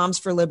website. It's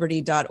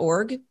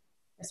momsforliberty.org.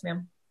 Yes,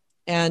 ma'am.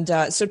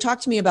 And so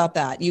talk to me about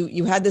that.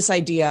 You had this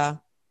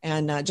idea,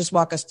 and just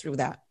walk us through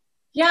that.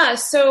 Yeah.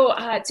 So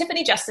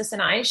Tiffany Justice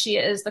and I, she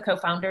is the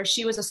co-founder.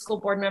 She was a school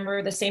board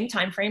member the same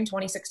time frame,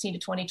 2016 to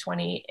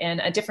 2020, in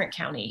a different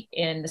county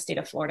in the state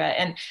of Florida.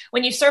 And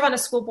when you serve on a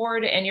school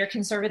board and you're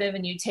conservative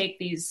and you take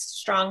these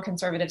strong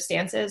conservative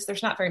stances,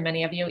 there's not very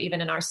many of you, even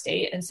in our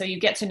state. And so you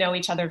get to know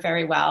each other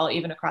very well,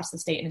 even across the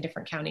state and in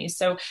different counties.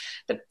 So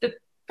the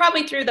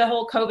probably through the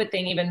whole COVID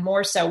thing, even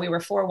more so, we were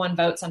 4-1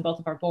 votes on both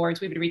of our boards.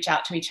 We would reach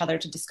out to each other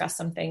to discuss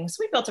some things.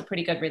 We built a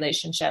pretty good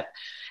relationship.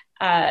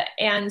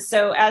 And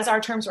so as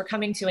our terms were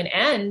coming to an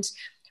end,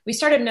 we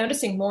started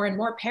noticing more and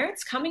more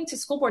parents coming to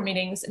school board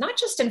meetings, not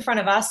just in front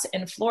of us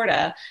in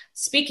Florida,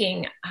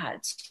 speaking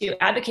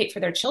to advocate for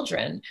their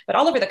children, but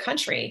all over the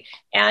country,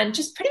 and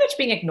just pretty much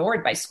being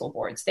ignored by school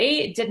boards.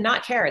 They did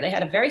not care. They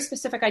had a very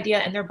specific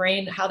idea in their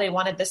brain how they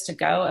wanted this to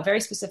go, a very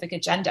specific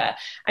agenda.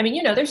 I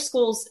mean, there's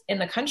schools in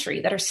the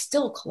country that are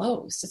still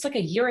closed. It's like a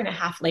year and a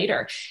half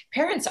later.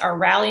 Parents are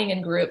rallying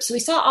in groups. So we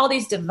saw all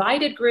these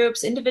divided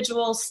groups,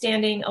 individual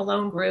standing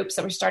alone groups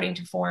that were starting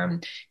to form,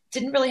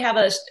 didn't really have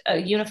a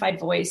unified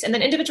voice. And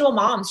then individual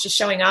moms just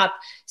showing up,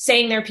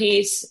 saying their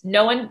piece.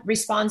 No one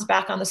responds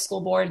back on the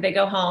school board. They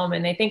go home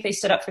and they think they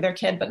stood up for their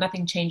kid, but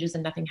nothing changes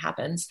and nothing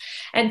happens.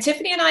 And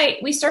Tiffany and I,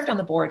 we served on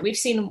the board. We've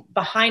seen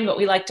behind what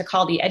we like to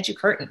call the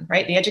curtain,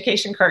 right? The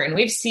education curtain.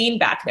 We've seen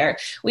back there.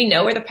 We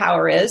know where the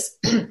power is.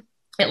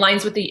 It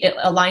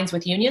aligns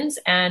with unions,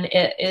 and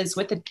it is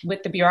with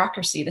the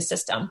bureaucracy, the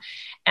system.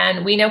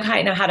 And we know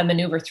kind of how to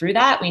maneuver through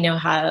that. We know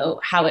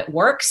how it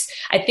works.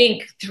 I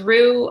think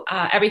through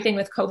everything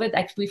with COVID,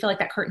 we feel like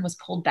that curtain was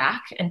pulled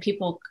back and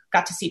people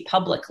got to see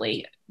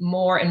publicly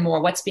more and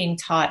more what's being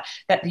taught,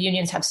 that the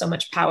unions have so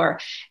much power.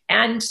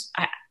 And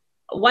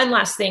one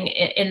last thing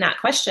in that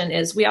question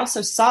is we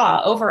also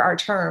saw over our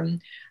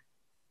term,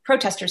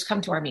 protesters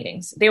come to our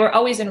meetings. They were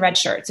always in red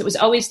shirts. It was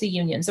always the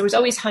unions. There was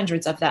always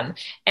hundreds of them,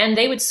 and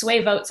they would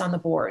sway votes on the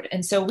board.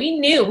 And so we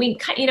knew, we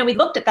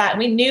looked at that and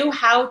we knew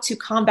how to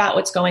combat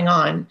what's going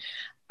on.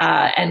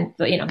 And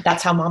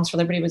that's how Moms for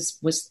Liberty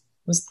was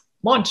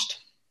launched.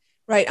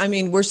 Right. I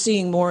mean, we're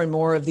seeing more and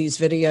more of these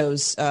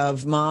videos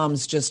of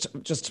moms just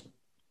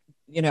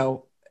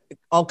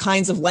all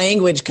kinds of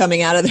language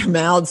coming out of their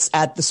mouths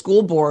at the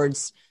school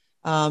boards.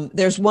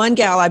 There's one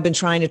gal I've been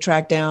trying to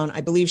track down. I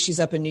believe she's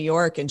up in New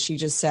York, and she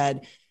just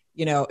said,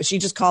 she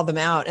just called them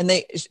out, and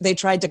they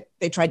tried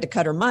to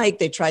cut her mic.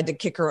 They tried to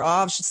kick her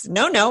off. She said,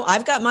 no,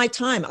 I've got my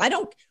time.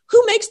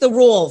 Who makes the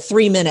rule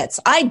 3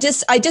 minutes? I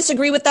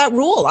disagree with that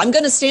rule. I'm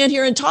going to stand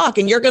here and talk,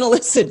 and you're going to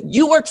listen.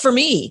 You work for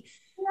me.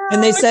 No,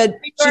 and they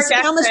said,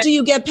 how much do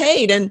you get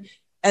paid?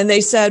 And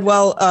they said,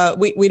 well,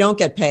 we don't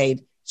get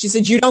paid. She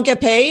said, you don't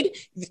get paid?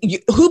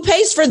 Who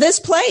pays for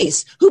this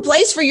place? Who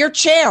pays for your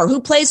chair?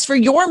 Who pays for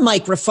your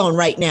microphone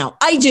right now?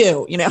 I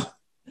do,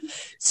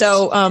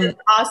 So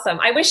awesome.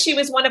 I wish she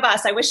was one of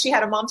us. I wish she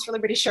had a Moms for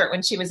Liberty shirt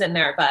when she was in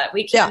there, but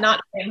we cannot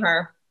blame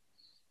her.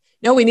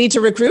 No, we need to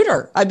recruit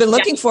her. I've been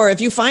looking for her.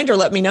 If you find her,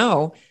 let me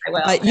know. I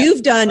will.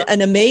 You've done an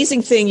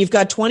amazing thing. You've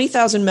got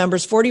 20,000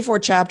 members, 44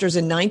 chapters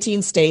in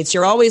 19 states.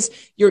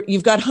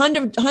 You've got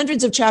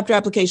hundreds of chapter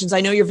applications.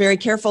 I know you're very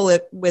careful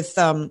with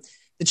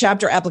the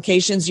chapter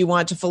applications. You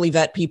want to fully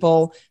vet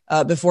people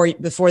before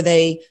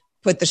they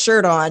put the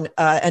shirt on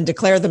and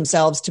declare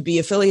themselves to be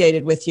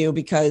affiliated with you,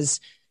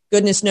 because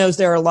goodness knows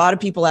there are a lot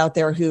of people out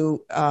there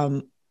who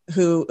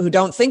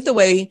don't think the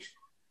way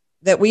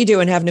that we do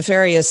and have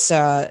nefarious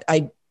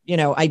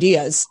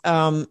ideas.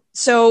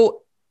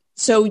 So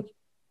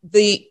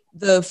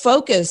the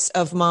focus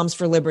of Moms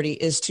for Liberty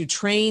is to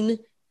train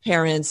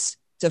parents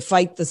to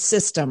fight the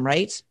system,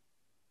 right?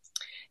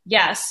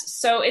 Yes.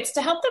 So it's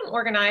to help them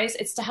organize.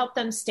 It's to help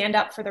them stand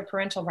up for their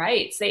parental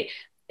rights.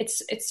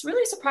 It's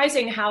really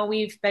surprising how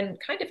we've been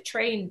kind of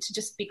trained to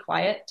just be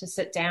quiet, to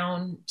sit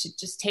down, to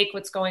just take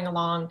what's going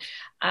along.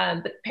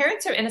 But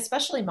parents and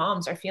especially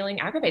moms are feeling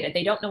aggravated.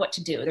 They don't know what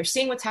to do. They're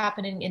seeing what's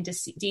happening in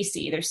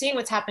DC. They're seeing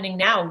what's happening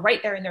now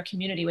right there in their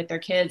community with their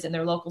kids and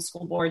their local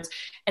school boards,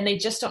 and they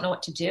just don't know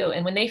what to do.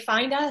 And when they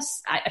find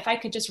us, if I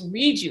could just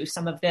read you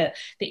some of the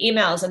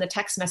emails and the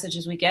text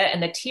messages we get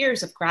and the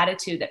tears of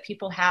gratitude that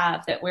people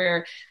have, that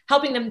we're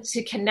helping them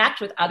to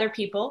connect with other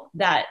people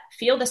that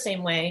feel the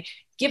same way,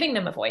 giving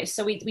them a voice.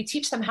 So we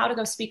teach them how to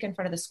go speak in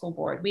front of the school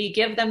board. We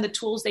give them the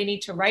tools they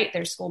need to write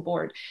their school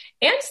board,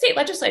 and state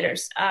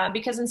legislators,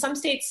 because in some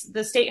states,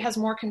 the state has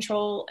more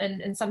control, and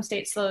in some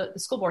states, the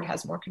school board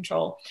has more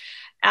control.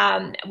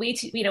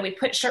 We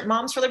put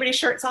Moms for Liberty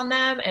shirts on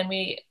them, and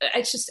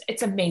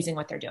it's amazing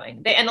what they're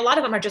doing. And a lot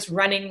of them are just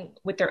running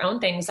with their own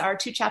things. Our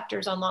 2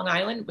 chapters on Long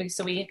Island,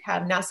 so we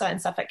have Nassau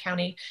and Suffolk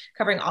County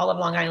covering all of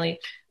Long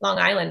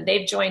Island.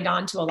 They've joined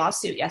on to a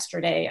lawsuit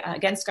yesterday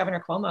against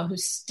Governor Cuomo, who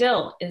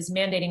still is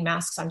mandating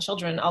masks on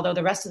children, although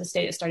the rest of the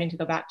state is starting to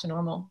go back to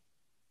normal.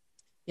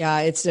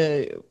 Yeah,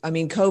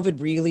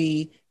 COVID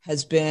really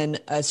has been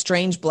a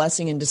strange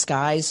blessing in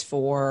disguise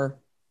for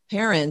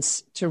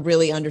parents to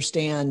really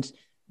understand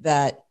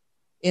that,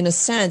 in a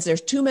sense,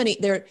 let's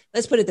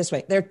put it this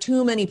way. There are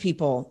too many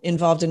people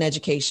involved in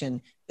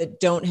education that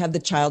don't have the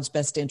child's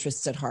best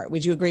interests at heart.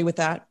 Would you agree with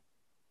that?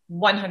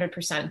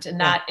 100%. And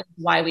that is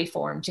why we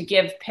formed, to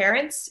give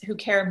parents who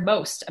care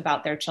most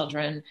about their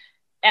children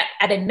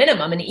at a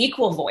minimum, an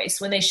equal voice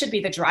when they should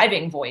be the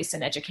driving voice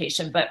in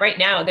education. But right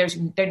now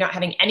they're not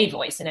having any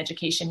voice in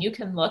education. You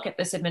can look at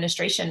this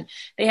administration.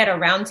 They had a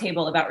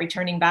roundtable about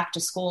returning back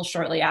to school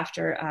shortly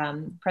after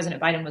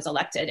President Biden was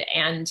elected.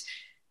 And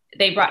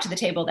They brought to the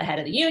table the head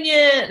of the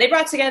union. They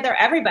brought together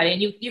everybody.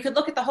 And you could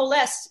look at the whole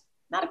list,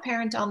 not a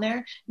parent on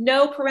there,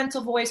 no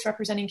parental voice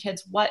representing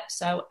kids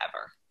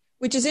whatsoever.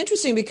 Which is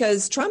interesting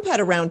because Trump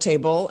had a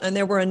roundtable and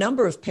there were a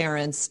number of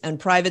parents and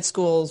private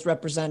schools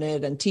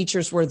represented and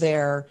teachers were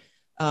there.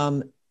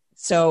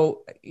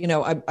 So,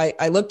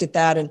 I looked at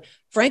that and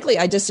frankly,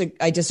 I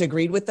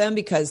disagreed with them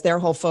because their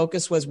whole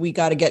focus was we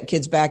got to get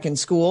kids back in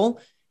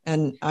school.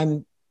 And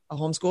I'm a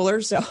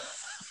homeschooler, so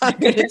I'm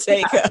going to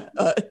take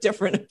a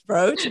different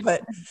approach.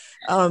 But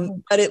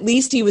at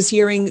least he was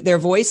hearing their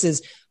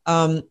voices.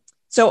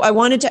 So I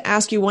wanted to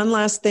ask you one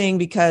last thing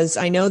because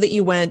I know that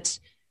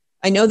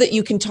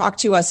you can talk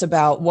to us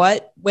about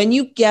when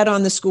you get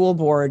on the school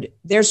board,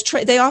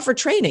 they offer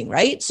training,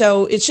 right?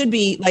 So it should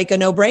be like a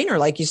no-brainer,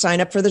 like you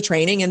sign up for the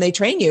training and they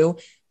train you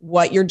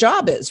what your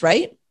job is,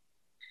 right?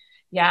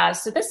 Yeah.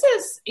 So this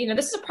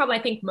is a problem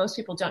I think most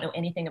people don't know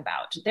anything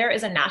about. There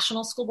is a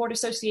National School Board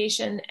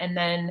Association, and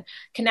then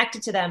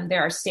connected to them,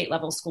 there are state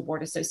level school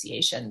board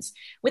associations.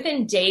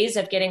 Within days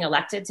of getting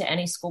elected to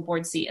any school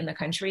board seat in the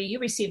country, you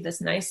receive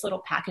this nice little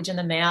package in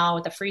the mail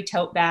with a free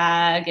tote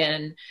bag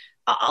and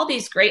all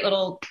these great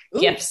little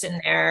gifts in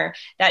there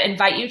that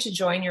invite you to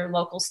join your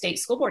local state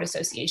school board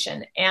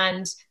association.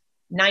 And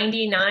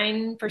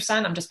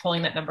 99%, I'm just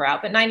pulling that number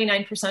out, but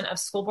 99% of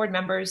school board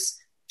members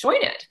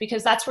join it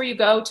because that's where you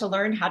go to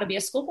learn how to be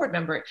a school board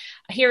member.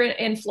 Here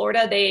in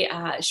Florida, they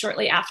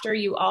shortly after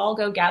you all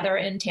go gather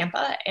in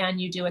Tampa and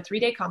you do a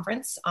 3-day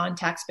conference on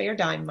taxpayer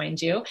dime, mind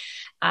you.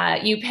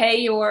 You pay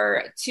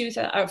your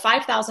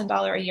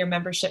 $5,000 a year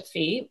membership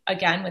fee,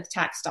 again, with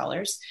tax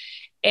dollars.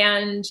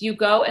 And you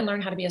go and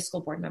learn how to be a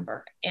school board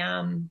member.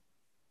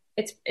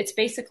 It's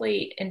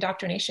basically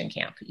indoctrination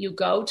camp. You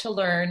go to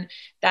learn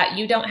that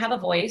you don't have a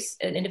voice,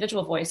 an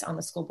individual voice on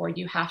the school board.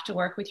 You have to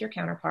work with your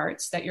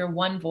counterparts, that you're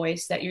one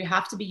voice, that you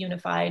have to be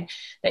unified,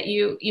 that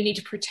you need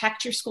to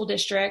protect your school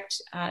district.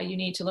 You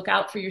need to look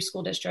out for your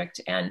school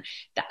district. And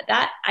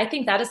that I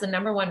think that is the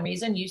number one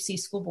reason you see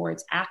school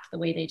boards act the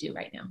way they do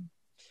right now.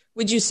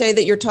 Would you say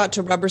that you're taught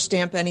to rubber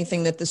stamp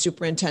anything that the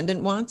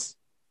superintendent wants?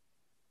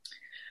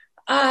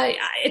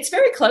 It's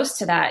very close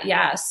to that,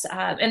 yes.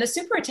 And the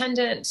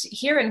superintendent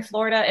here in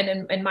Florida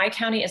and in my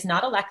county is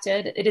not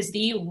elected.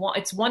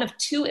 It's one of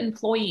 2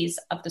 employees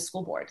of the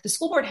school board. The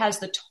school board has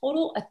the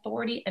total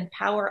authority and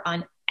power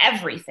on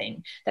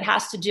everything that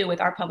has to do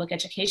with our public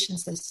education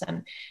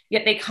system.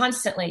 Yet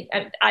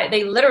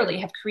they literally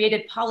have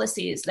created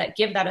policies that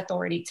give that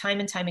authority time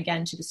and time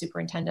again to the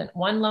superintendent.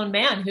 One lone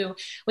man who,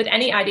 with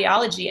any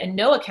ideology and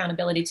no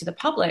accountability to the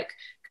public,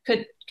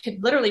 could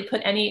literally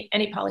put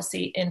any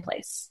policy in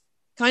place.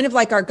 Kind of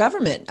like our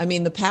government. I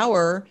mean, the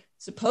power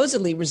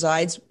supposedly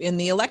resides in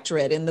the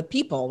electorate, in the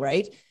people,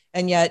 right?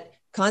 And yet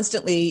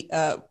constantly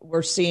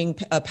we're seeing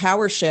a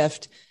power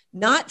shift,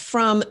 not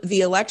from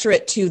the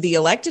electorate to the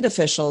elected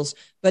officials,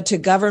 but to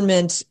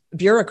government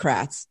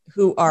bureaucrats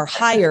who are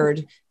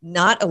hired,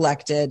 not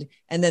elected,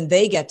 and then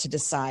they get to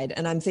decide.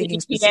 And I'm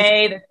thinking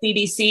the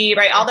CDC,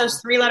 right? All those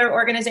 3-letter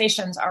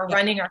organizations are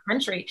running our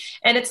country.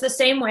 And it's the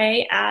same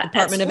way at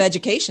Department of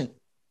Education.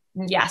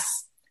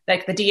 Yes.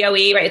 Like the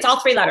DOE, right? It's all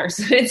 3 letters.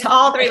 It's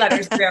all 3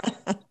 letters.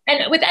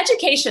 And with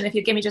education, if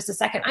you give me just a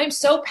second, I'm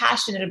so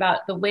passionate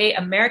about the way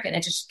American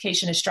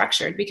education is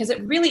structured because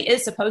it really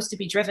is supposed to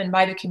be driven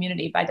by the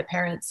community, by the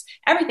parents,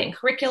 everything,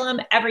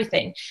 curriculum,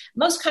 everything.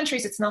 Most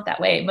countries, it's not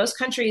that way. Most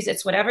countries,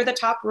 it's whatever the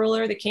top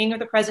ruler, the king or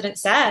the president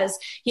says.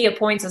 He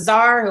appoints a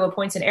czar who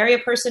appoints an area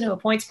person who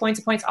appoints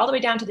all the way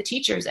down to the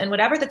teachers. And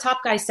whatever the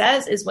top guy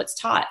says is what's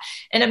taught.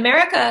 In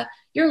America,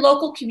 your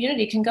local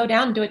community can go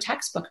down and do a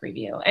textbook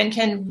review and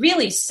can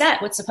really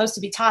set what's supposed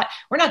to be taught.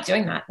 We're not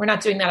doing that. We're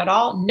not doing that at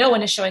all. No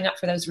one is showing up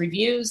for those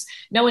reviews.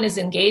 No one is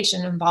engaged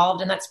and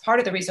involved. And that's part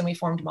of the reason we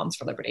formed Moms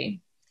for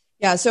Liberty.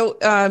 Yeah. So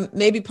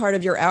maybe part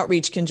of your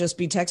outreach can just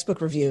be textbook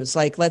reviews.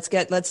 Like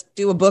let's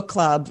do a book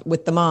club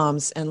with the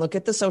moms and look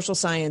at the social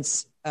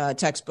science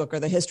textbook or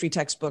the history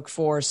textbook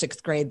for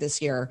 6th grade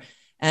this year.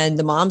 And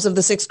the moms of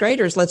the 6th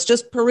graders, let's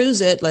just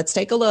peruse it. Let's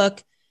take a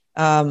look.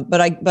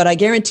 But I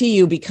guarantee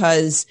you,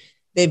 because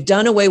they've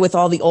done away with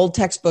all the old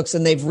textbooks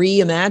and they've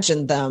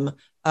reimagined them.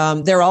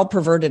 They're all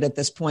perverted at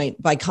this point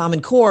by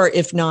Common Core,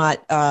 if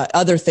not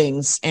other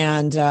things.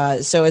 And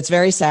so it's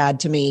very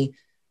sad to me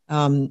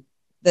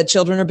that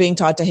children are being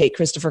taught to hate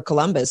Christopher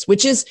Columbus,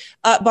 which is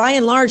by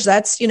and large,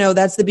 that's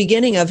the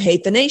beginning of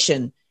hate the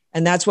nation.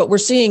 And that's what we're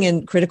seeing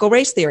in critical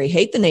race theory.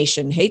 Hate the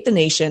nation, hate the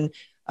nation.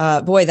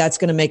 Boy, that's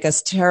going to make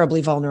us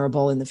terribly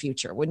vulnerable in the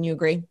future. Wouldn't you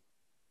agree?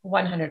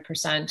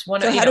 100%.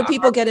 So how do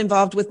people get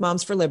involved with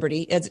Moms for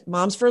Liberty? It's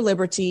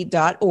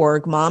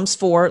momsforliberty.org,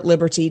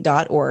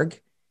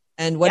 momsforliberty.org.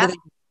 And what do they?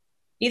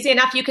 Easy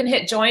enough. You can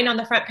hit join on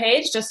the front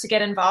page just to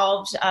get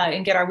involved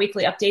and get our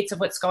weekly updates of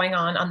what's going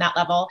on that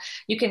level.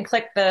 You can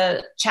click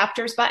the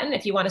chapters button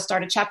if you want to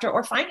start a chapter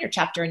or find your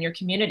chapter in your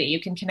community.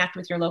 You can connect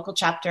with your local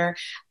chapter.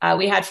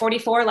 We had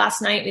 44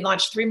 last night. We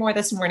launched 3 more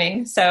this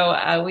morning.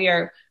 So we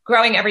are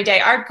growing every day.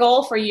 Our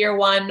goal for year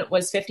one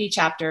was 50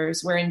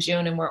 chapters. We're in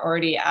June and we're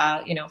already,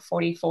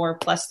 44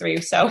 plus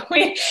 3. So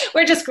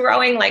we're just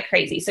growing like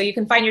crazy. So you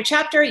can find your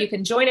chapter, you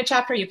can join a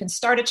chapter, you can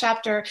start a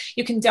chapter,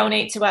 you can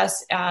donate to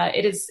us.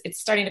 It's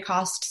starting to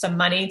cost some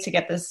money to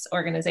get this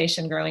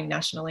organization growing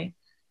nationally.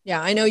 Yeah,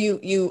 I know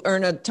you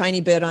earn a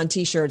tiny bit on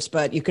t-shirts,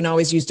 but you can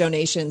always use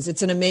donations.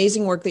 It's an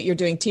amazing work that you're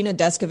doing. Tina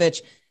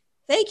Descovitch,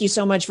 thank you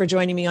so much for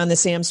joining me on the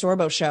Sam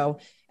Sorbo Show.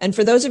 And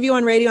for those of you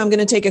on radio, I'm going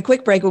to take a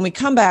quick break. When we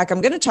come back,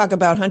 I'm going to talk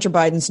about Hunter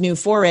Biden's new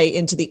foray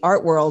into the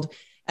art world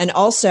and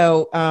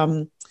also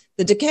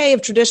the decay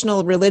of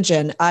traditional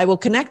religion. I will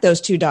connect those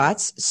two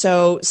dots.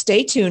 So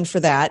stay tuned for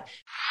that.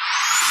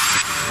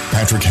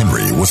 Patrick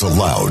Henry was a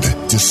loud,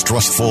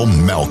 distrustful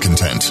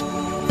malcontent.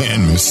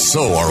 And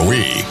so are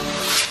we.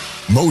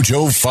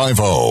 Mojo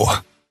 50.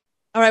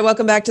 All right,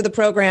 welcome back to the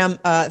program.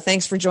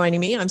 Thanks for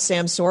joining me. I'm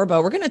Sam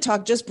Sorbo. We're going to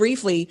talk just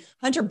briefly.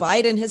 Hunter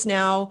Biden has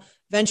now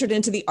ventured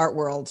into the art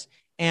world.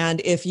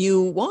 And if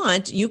you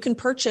want, you can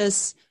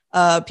purchase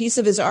a piece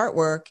of his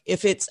artwork.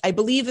 I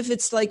believe if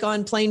it's like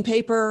on plain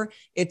paper,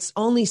 it's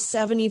only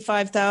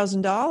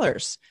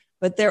 $75,000.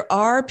 But there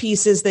are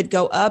pieces that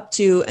go up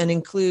to and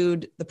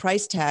include the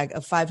price tag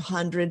of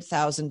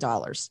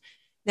 $500,000.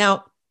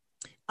 Now,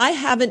 I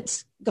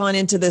haven't gone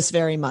into this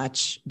very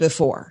much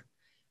before,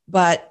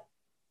 but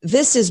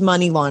this is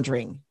money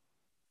laundering.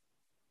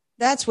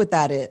 That's what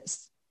that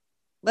is.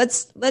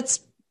 Let's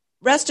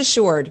rest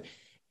assured,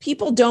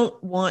 people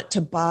don't want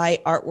to buy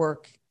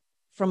artwork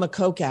from a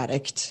coke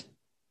addict.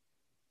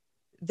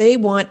 They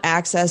want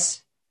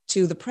access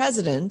to the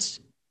president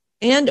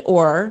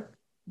or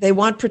they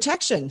want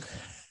protection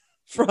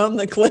from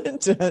the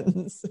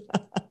Clintons.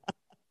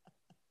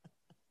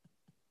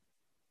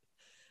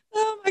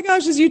 Oh my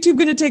gosh, is YouTube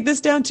going to take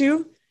this down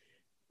too?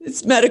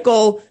 It's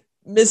medical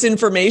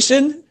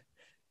misinformation.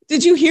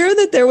 Did you hear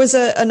that there was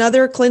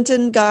another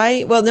Clinton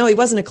guy? Well, no, he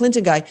wasn't a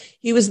Clinton guy.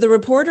 He was the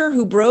reporter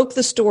who broke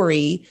the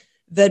story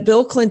that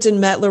Bill Clinton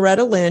met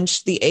Loretta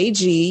Lynch, the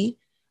AG,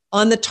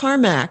 on the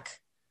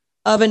tarmac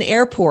of an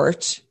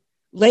airport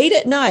late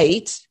at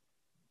night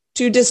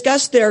to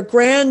discuss their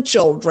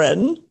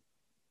grandchildren.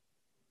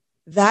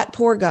 That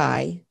poor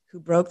guy who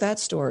broke that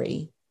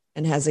story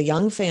and has a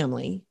young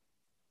family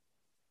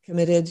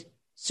committed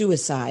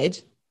suicide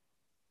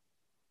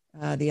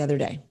the other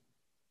day.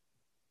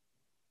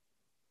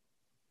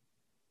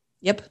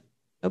 Yep.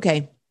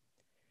 Okay.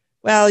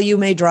 Well, you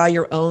may draw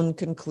your own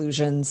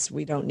conclusions.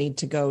 We don't need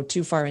to go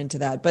too far into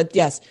that. But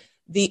yes,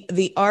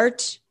 the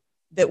art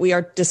that we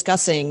are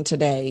discussing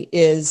today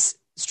is,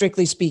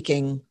 strictly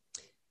speaking,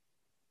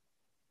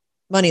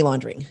 money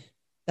laundering.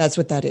 That's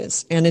what that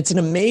is. And it's an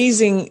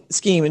amazing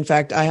scheme. In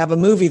fact, I have a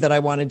movie that I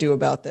want to do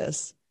about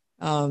this,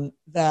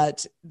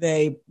 that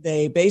they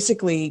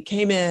basically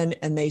came in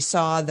and they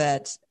saw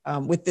that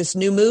with this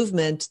new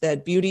movement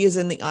that beauty is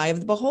in the eye of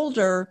the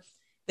beholder,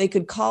 they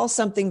could call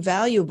something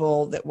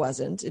valuable that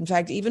wasn't. In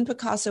fact, even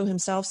Picasso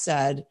himself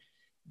said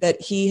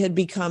that he had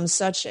become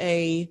such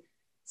an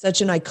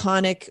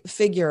iconic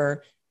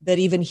figure that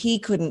even he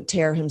couldn't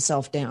tear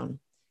himself down.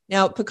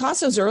 Now,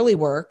 Picasso's early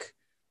work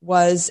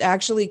was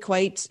actually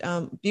quite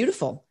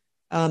beautiful.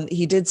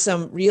 He did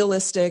some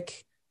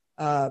realistic,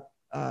 I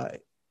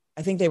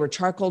think they were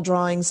charcoal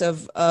drawings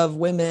of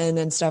women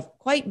and stuff,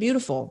 quite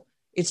beautiful.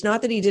 It's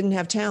not that he didn't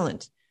have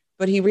talent,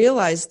 but he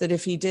realized that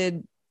if he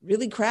did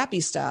really crappy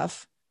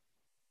stuff,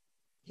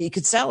 he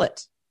could sell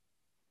it.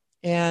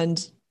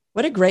 And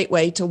what a great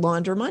way to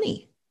launder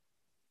money.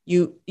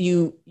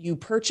 You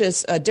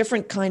purchase a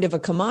different kind of a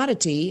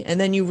commodity and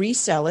then you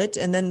resell it.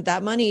 And then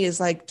that money is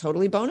like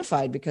totally bona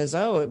fide because,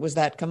 it was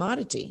that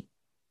commodity.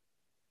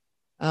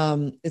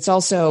 It's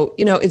also,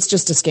 it's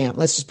just a scam.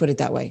 Let's just put it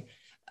that way.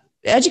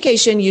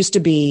 Education used to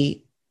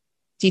be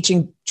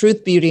teaching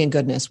truth, beauty, and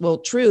goodness. Well,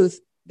 truth,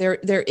 there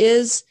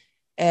is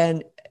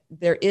a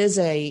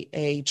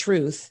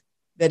truth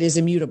that is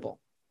immutable.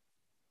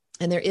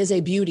 And there is a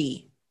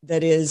beauty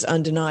that is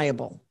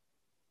undeniable.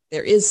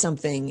 There is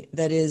something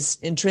that is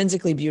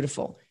intrinsically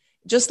beautiful,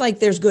 just like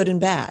there's good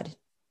and bad.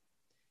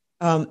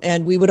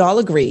 And we would all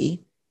agree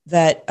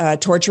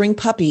that torturing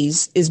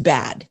puppies is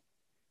bad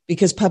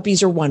because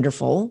puppies are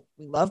wonderful.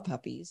 We love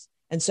puppies.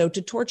 And so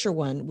to torture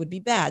one would be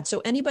bad.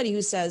 So anybody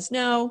who says,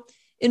 no,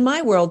 in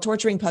my world,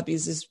 torturing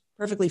puppies is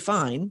perfectly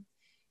fine.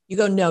 You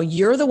go, no,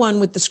 you're the one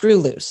with the screw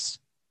loose.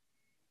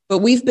 But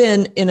we've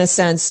been, in a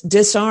sense,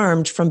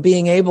 disarmed from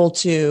being able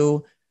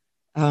to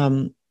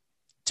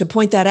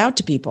point that out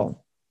to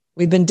people.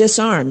 We've been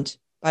disarmed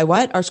by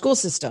what? Our school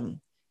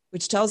system,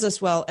 which tells us,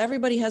 well,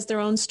 everybody has their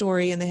own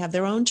story and they have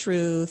their own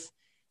truth.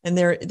 And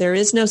there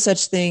is no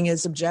such thing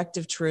as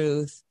objective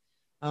truth.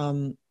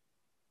 And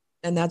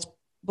that's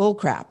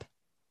bullcrap.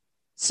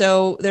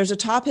 So there's a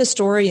top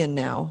historian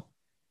now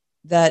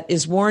that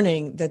is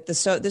warning that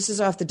this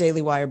is off the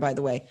Daily Wire, by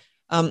the way.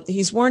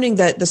 He's warning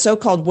that the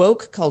so-called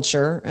woke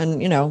culture,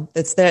 and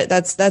that's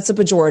a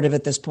pejorative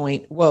at this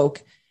point,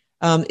 woke,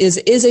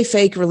 is a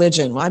fake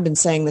religion. Well, I've been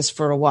saying this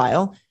for a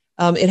while.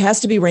 It has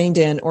to be reined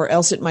in, or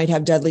else it might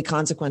have deadly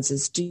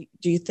consequences. Do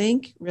you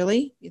think,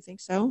 really? You think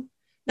so?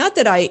 Not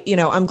that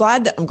I'm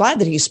glad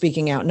that he's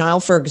speaking out.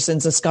 Niall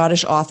Ferguson's a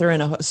Scottish author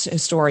and a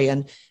historian,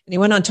 and he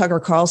went on Tucker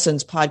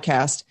Carlson's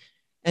podcast,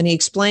 and he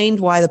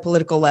explained why the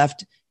political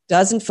left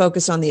doesn't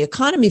focus on the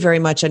economy very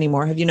much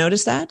anymore. Have you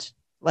noticed that?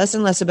 Less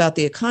and less about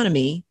the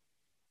economy,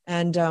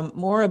 and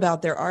more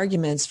about their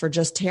arguments for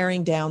just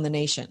tearing down the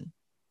nation,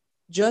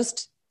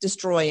 just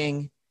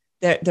destroying.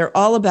 They're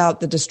all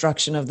about the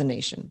destruction of the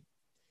nation.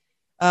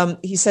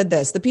 He said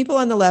this: the people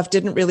on the left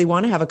didn't really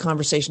want to have a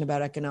conversation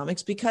about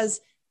economics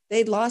because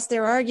they'd lost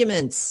their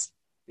arguments,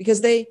 because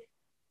they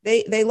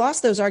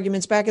lost those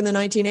arguments back in the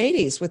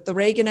 1980s with the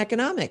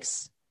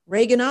Reaganomics,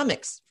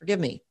 forgive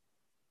me.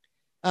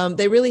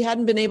 They really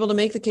hadn't been able to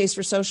make the case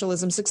for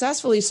socialism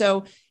successfully.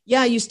 So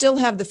yeah, you still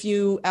have the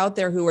few out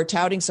there who are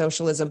touting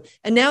socialism,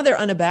 and now they're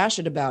unabashed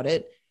about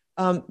it,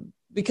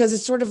 because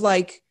it's sort of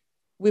like,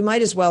 we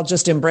might as well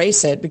just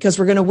embrace it because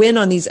we're going to win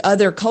on these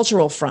other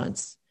cultural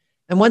fronts.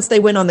 And once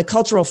they win on the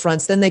cultural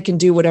fronts, then they can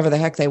do whatever the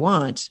heck they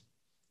want.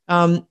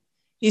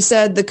 He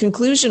said the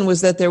conclusion was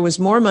that there was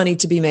more money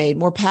to be made,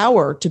 more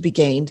power to be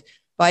gained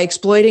by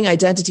exploiting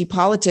identity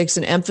politics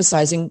and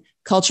emphasizing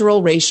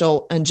cultural,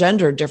 racial, and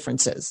gender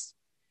differences.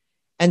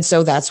 And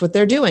so that's what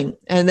they're doing.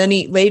 And then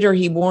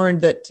he warned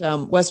that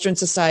Western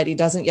society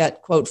doesn't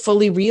yet, quote,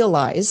 fully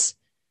realize,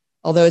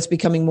 although it's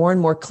becoming more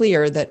and more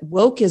clear, that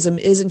wokeism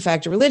is in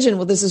fact a religion.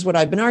 Well, this is what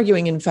I've been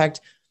arguing. In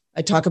fact,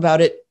 I talk about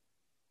it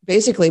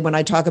basically when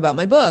I talk about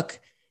my book.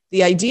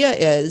 The idea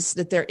is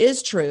that there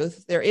is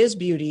truth, there is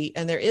beauty,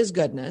 and there is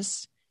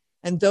goodness.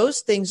 And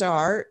those things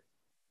are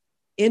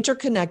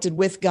interconnected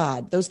with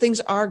God. Those things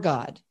are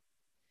God.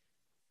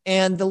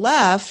 And the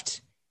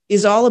left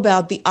is all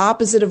about the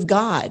opposite of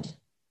God.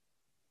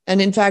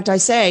 And in fact, I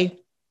say,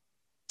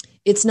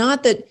 it's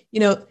not that,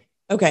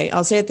 okay,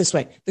 I'll say it this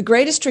way. The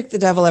greatest trick the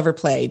devil ever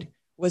played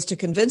was to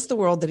convince the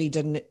world that he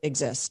didn't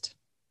exist.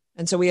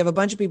 And so we have a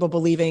bunch of people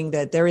believing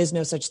that there is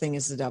no such thing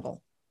as the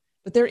devil.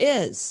 But there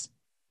is.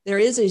 There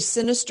is a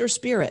sinister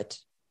spirit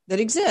that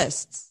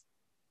exists.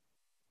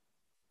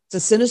 It's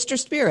a sinister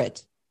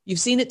spirit. You've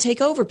seen it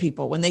take over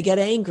people when they get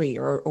angry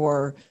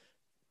or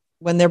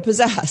when they're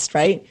possessed,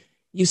 right?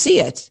 You see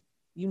it.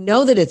 You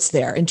know that it's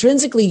there.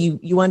 Intrinsically,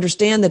 you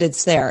understand that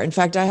it's there. In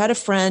fact, I had a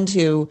friend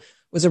who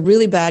was a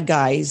really bad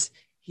guy.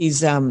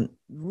 He's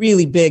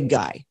really big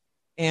guy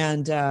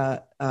and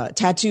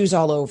tattoos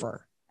all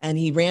over. And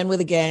he ran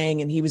with a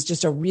gang and he was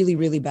just a really,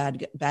 really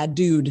bad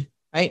dude,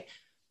 right?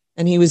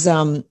 And he was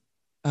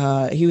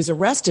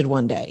arrested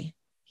one day.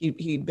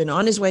 He'd been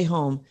on his way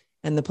home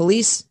and the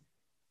police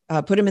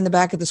put him in the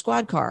back of the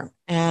squad car.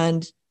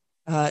 And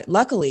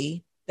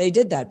luckily they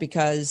did that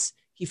because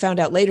he found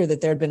out later that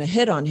there had been a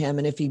hit on him.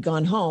 And if he'd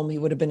gone home, he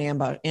would have been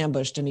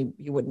ambushed and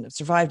he wouldn't have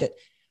survived it.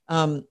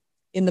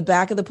 In the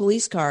back of the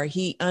police car,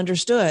 he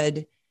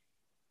understood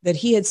that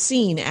he had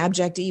seen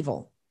abject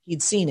evil.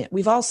 He'd seen it.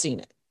 We've all seen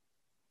it.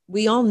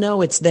 We all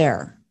know it's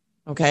there.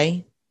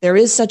 Okay. There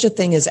is such a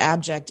thing as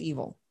abject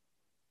evil,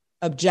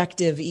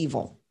 objective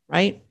evil,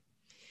 right?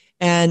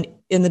 And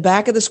in the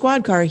back of the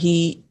squad car,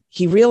 he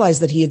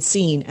realized that he had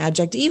seen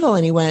abject evil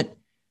and he went,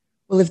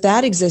 well, if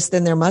that exists,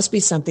 then there must be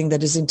something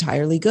that is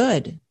entirely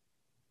good.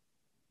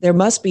 There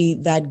must be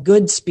that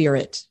good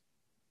spirit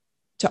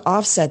to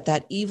offset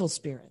that evil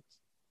spirit.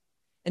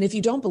 And if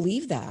you don't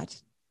believe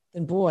that,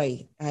 then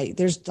boy,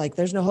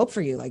 there's no hope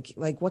for you.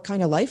 Like what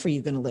kind of life are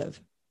you going to live?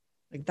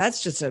 Like,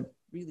 that's just a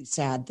really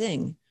sad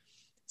thing.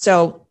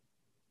 So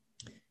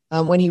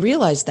when he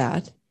realized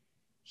that,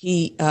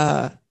 he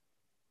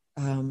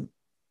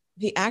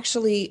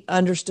actually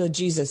understood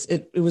Jesus.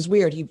 It was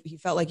weird. He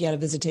felt like he had a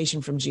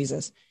visitation from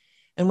Jesus.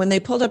 And when they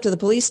pulled up to the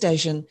police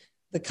station,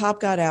 the cop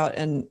got out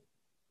and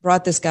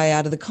brought this guy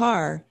out of the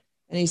car.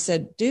 And he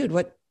said, dude,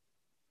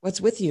 what's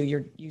with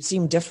you? You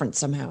seem different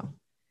somehow.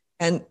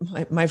 And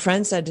my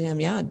friend said to him,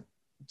 yeah,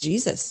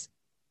 Jesus.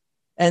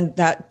 And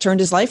that turned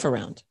his life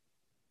around.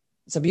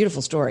 It's a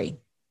beautiful story.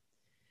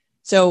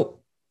 So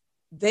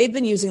they've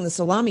been using the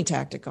salami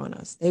tactic on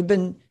us. They've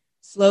been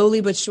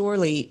slowly but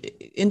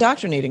surely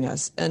indoctrinating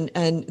us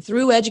and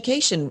through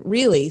education,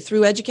 really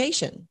through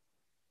education,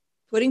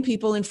 putting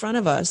people in front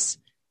of us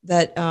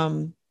that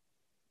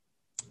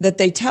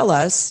they tell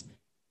us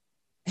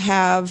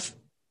have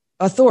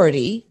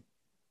authority.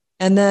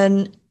 And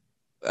then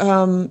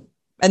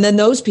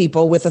those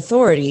people with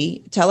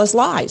authority tell us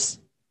lies.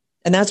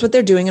 And that's what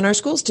they're doing in our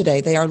schools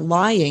today. They are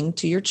lying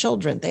to your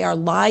children. They are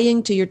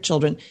lying to your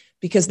children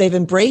because they've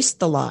embraced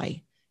the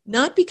lie,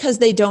 not because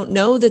they don't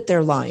know that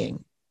they're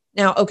lying.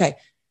 Now, okay,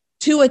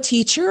 to a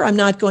teacher, I'm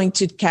not going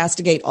to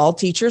castigate all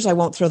teachers. I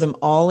won't throw them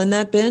all in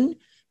that bin.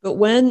 But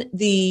when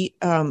the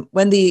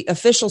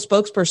official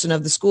spokesperson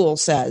of the school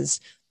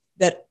says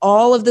that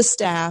all of the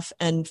staff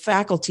and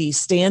faculty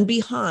stand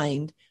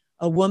behind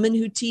a woman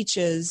who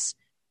teaches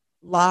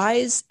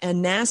lies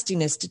and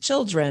nastiness to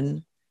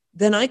children,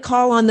 then I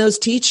call on those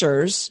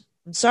teachers.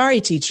 I'm sorry,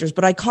 teachers,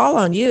 but I call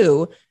on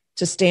you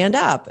to stand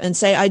up and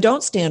say, I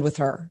don't stand with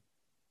her.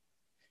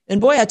 And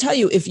boy, I tell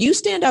you, if you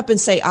stand up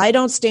and say, I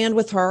don't stand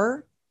with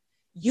her,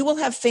 you will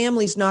have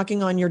families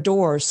knocking on your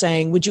door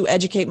saying, would you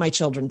educate my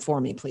children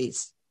for me,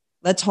 please?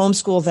 Let's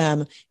homeschool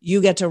them.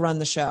 You get to run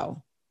the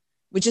show,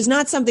 which is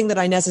not something that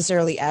I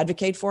necessarily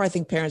advocate for. I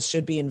think parents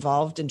should be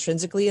involved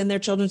intrinsically in their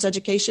children's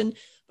education.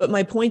 But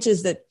my point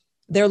is that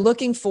they're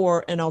looking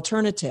for an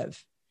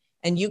alternative.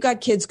 And you got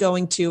kids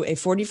going to a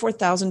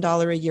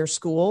 $44,000 a year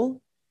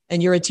school,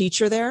 and you're a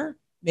teacher there.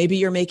 Maybe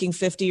you're making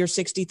 $50,000 or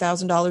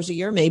 $60,000 a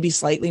year, maybe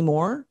slightly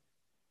more.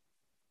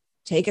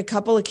 Take a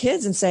couple of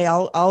kids and say,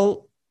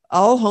 I'll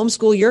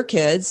homeschool your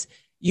kids.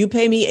 You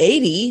pay me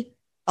 $80,000.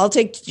 I'll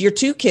take your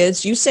 2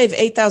 kids. You save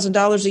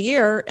 $8,000 a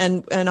year,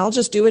 and I'll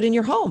just do it in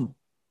your home.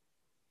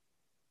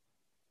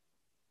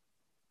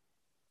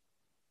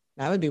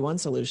 That would be one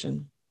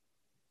solution.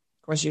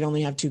 Of course, you'd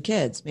only have 2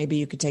 kids. Maybe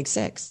you could take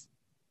 6,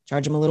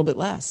 charge them a little bit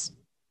less,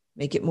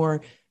 make it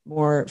more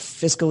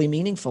fiscally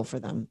meaningful for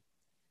them.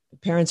 The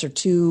parents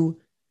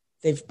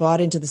they've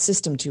bought into the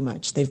system too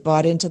much. They've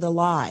bought into the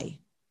lie.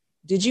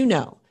 Did you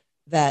know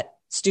that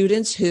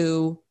students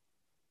who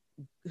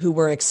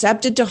were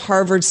accepted to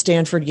Harvard,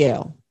 Stanford,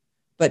 Yale,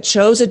 but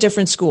chose a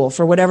different school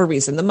for whatever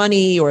reason, the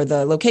money or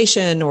the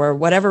location or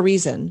whatever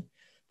reason,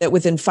 that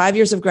within 5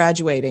 years of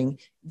graduating,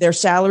 their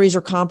salaries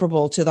are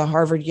comparable to the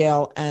Harvard,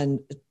 Yale, and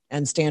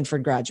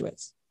Stanford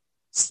graduates?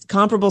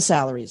 Comparable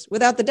salaries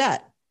without the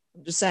debt.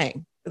 I'm just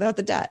saying, without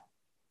the debt.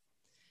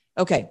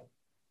 Okay.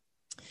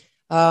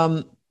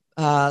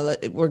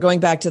 We're going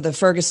back to the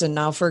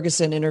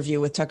Ferguson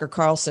interview with Tucker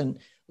Carlson.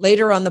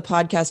 Later on the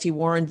podcast, he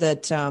warned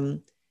that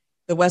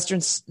the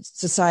Western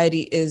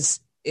society is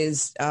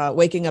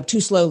waking up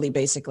too slowly,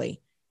 basically,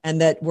 and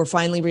that we're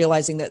finally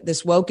realizing that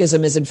this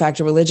wokeism is in fact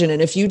a religion.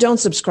 And if you don't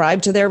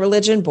subscribe to their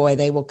religion, boy,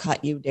 they will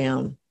cut you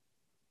down,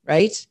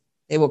 right?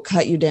 They will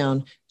cut you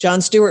down.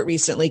 Jon Stewart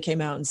recently came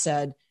out and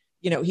said,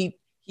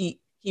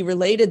 he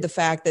related the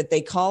fact that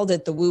they called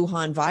it the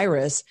Wuhan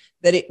virus,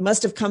 that it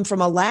must have come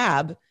from a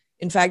lab.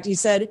 In fact, he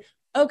said,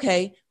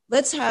 okay,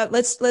 let's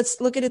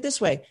look at it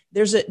this way.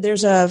 There's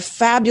a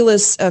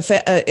fabulous,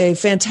 a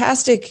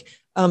fantastic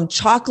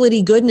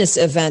chocolatey goodness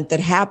event that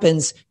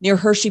happens near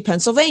Hershey,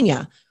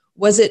 Pennsylvania.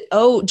 Was it,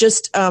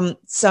 just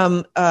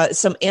some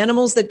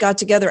animals that got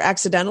together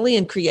accidentally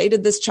and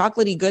created this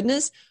chocolatey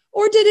goodness?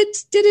 Or did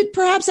it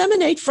perhaps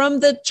emanate from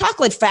the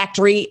chocolate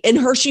factory in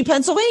Hershey,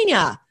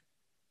 Pennsylvania?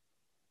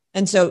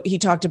 And so he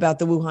talked about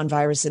the Wuhan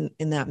virus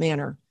in that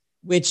manner,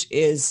 which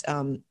is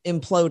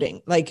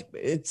imploding. Like,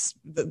 it's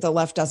the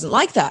left doesn't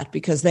like that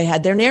because they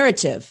had their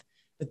narrative,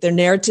 but their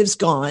narrative's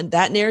gone.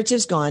 That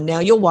narrative's gone. Now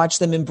you'll watch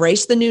them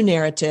embrace the new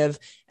narrative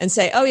and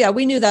say, oh yeah,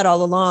 we knew that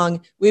all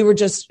along. We were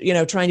just,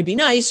 trying to be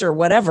nice or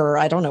whatever.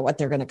 I don't know what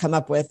they're going to come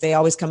up with. They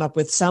always come up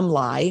with some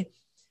lie.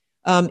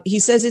 He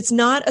says it's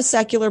not a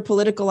secular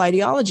political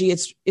ideology.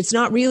 It's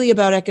not really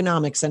about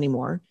economics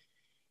anymore.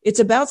 It's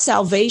about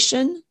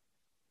salvation,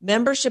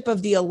 membership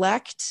of the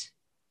elect,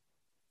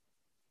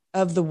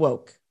 of the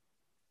woke.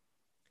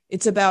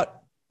 It's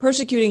about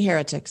persecuting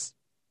heretics,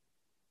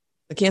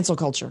 the cancel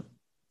culture.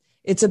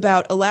 It's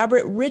about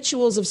elaborate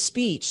rituals of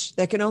speech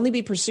that can only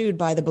be pursued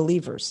by the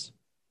believers.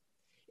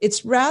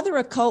 It's rather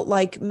a cult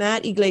like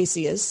Matt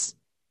Iglesias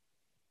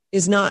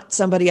is not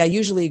somebody I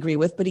usually agree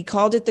with, but he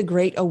called it the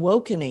Great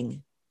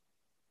Awakening.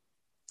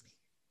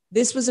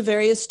 This was a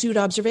very astute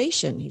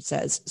observation, he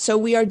says. So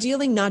we are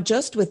dealing not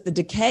just with the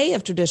decay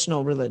of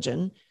traditional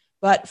religion,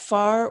 but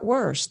far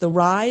worse, the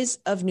rise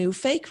of new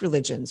fake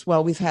religions.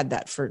 Well, we've had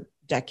that for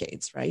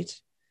decades,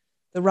 right?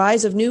 The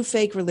rise of new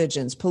fake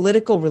religions,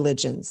 political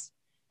religions.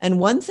 And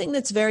one thing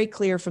that's very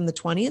clear from the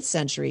 20th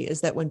century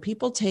is that when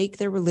people take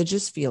their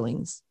religious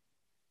feelings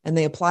and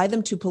they apply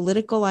them to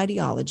political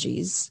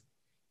ideologies,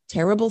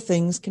 terrible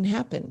things can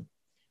happen.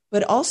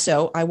 But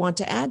also, I want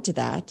to add to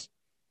that,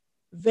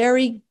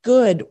 very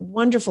good,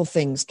 wonderful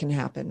things can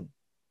happen.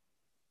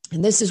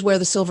 And this is where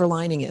the silver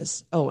lining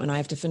is. Oh, and I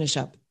have to finish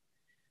up.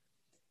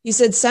 He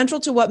said,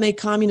 central to what made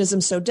communism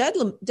so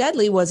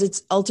deadly was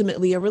it's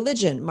ultimately a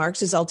religion.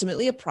 Marx is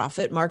ultimately a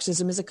prophet.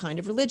 Marxism is a kind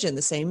of religion.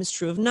 The same is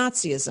true of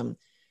Nazism.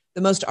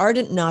 The most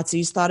ardent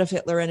Nazis thought of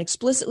Hitler and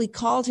explicitly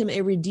called him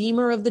a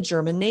redeemer of the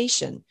German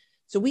nation.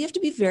 So we have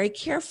to be very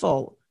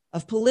careful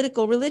of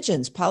political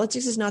religions.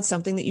 Politics is not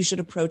something that you should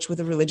approach with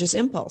a religious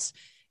impulse.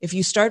 If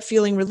you start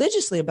feeling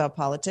religiously about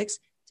politics,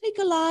 take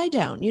a lie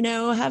down,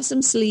 have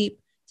some sleep.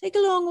 Take a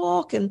long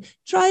walk and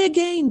try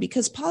again,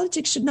 because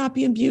politics should not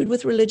be imbued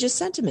with religious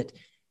sentiment.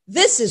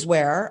 This is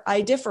where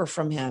I differ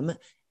from him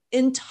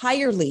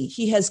entirely.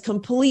 He has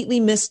completely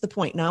missed the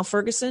point. Now,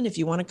 Ferguson, if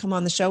you want to come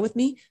on the show with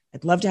me,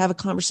 I'd love to have a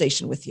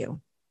conversation with you.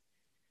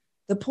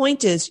 The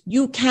point is,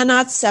 you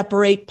cannot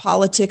separate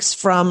politics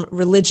from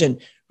religion.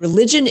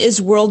 Religion is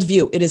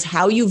worldview. It is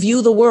how you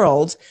view the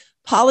world.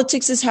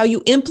 Politics is how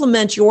you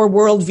implement your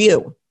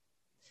worldview.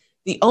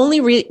 The only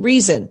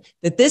reason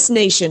that this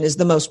nation is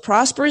the most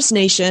prosperous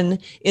nation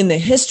in the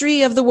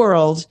history of the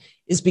world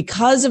is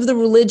because of the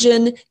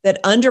religion that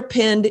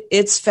underpinned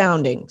its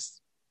founding.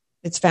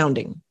 It's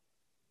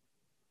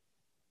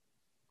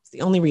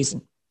the only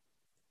reason.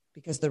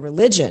 Because the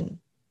religion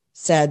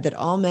said that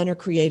all men are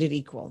created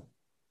equal.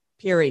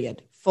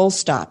 Period. Full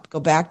stop. Go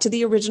back to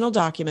the original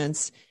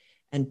documents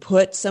and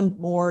put some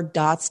more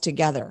dots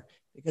together,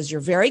 because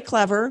you're very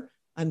clever,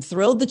 I'm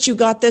thrilled that you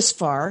got this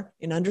far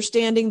in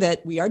understanding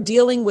that we are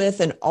dealing with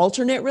an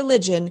alternate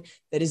religion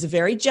that is a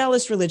very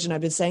jealous religion.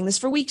 I've been saying this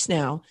for weeks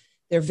now.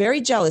 They're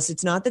very jealous.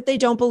 It's not that they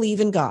don't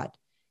believe in God.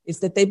 It's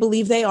that they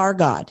believe they are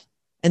God,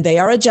 and they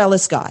are a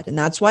jealous God. And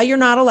that's why you're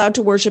not allowed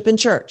to worship in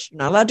church. You're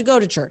not allowed to go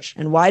to church.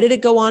 And why did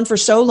it go on for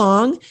so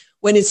long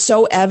when it's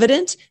so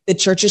evident that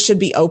churches should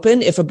be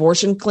open if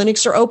abortion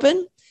clinics are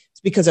open?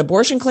 It's because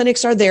abortion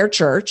clinics are their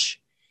church,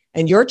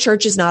 and your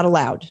church is not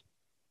allowed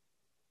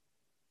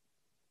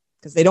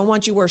because they don't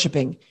want you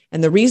worshiping.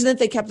 And the reason that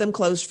they kept them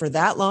closed for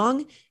that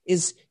long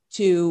is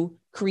to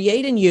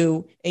create in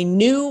you a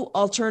new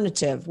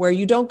alternative where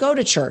you don't go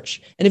to church.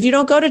 And if you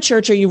don't go to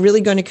church, are you really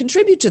going to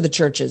contribute to the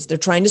churches? They're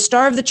trying to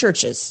starve the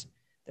churches.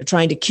 They're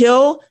trying to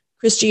kill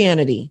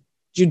Christianity,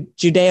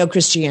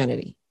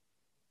 Judeo-Christianity.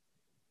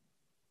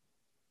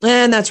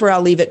 And that's where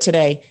I'll leave it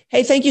today.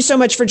 Hey, thank you so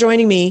much for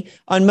joining me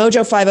on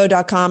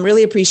mojo50.com.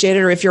 Really appreciate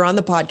it. Or if you're on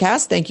the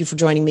podcast, thank you for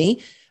joining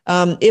me.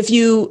 If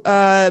you,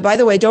 by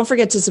the way, don't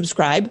forget to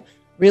subscribe.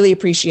 Really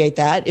appreciate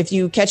that. If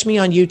you catch me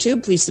on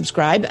YouTube, please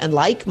subscribe and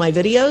like my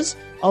videos.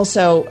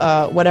 Also,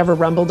 whatever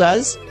Rumble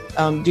does,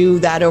 do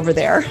that over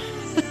there.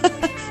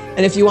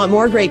 And if you want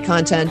more great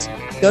content,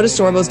 go to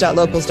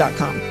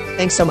sorbos.locals.com.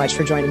 Thanks so much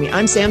for joining me.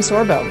 I'm Sam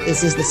Sorbo.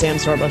 This is The Sam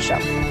Sorbo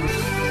Show.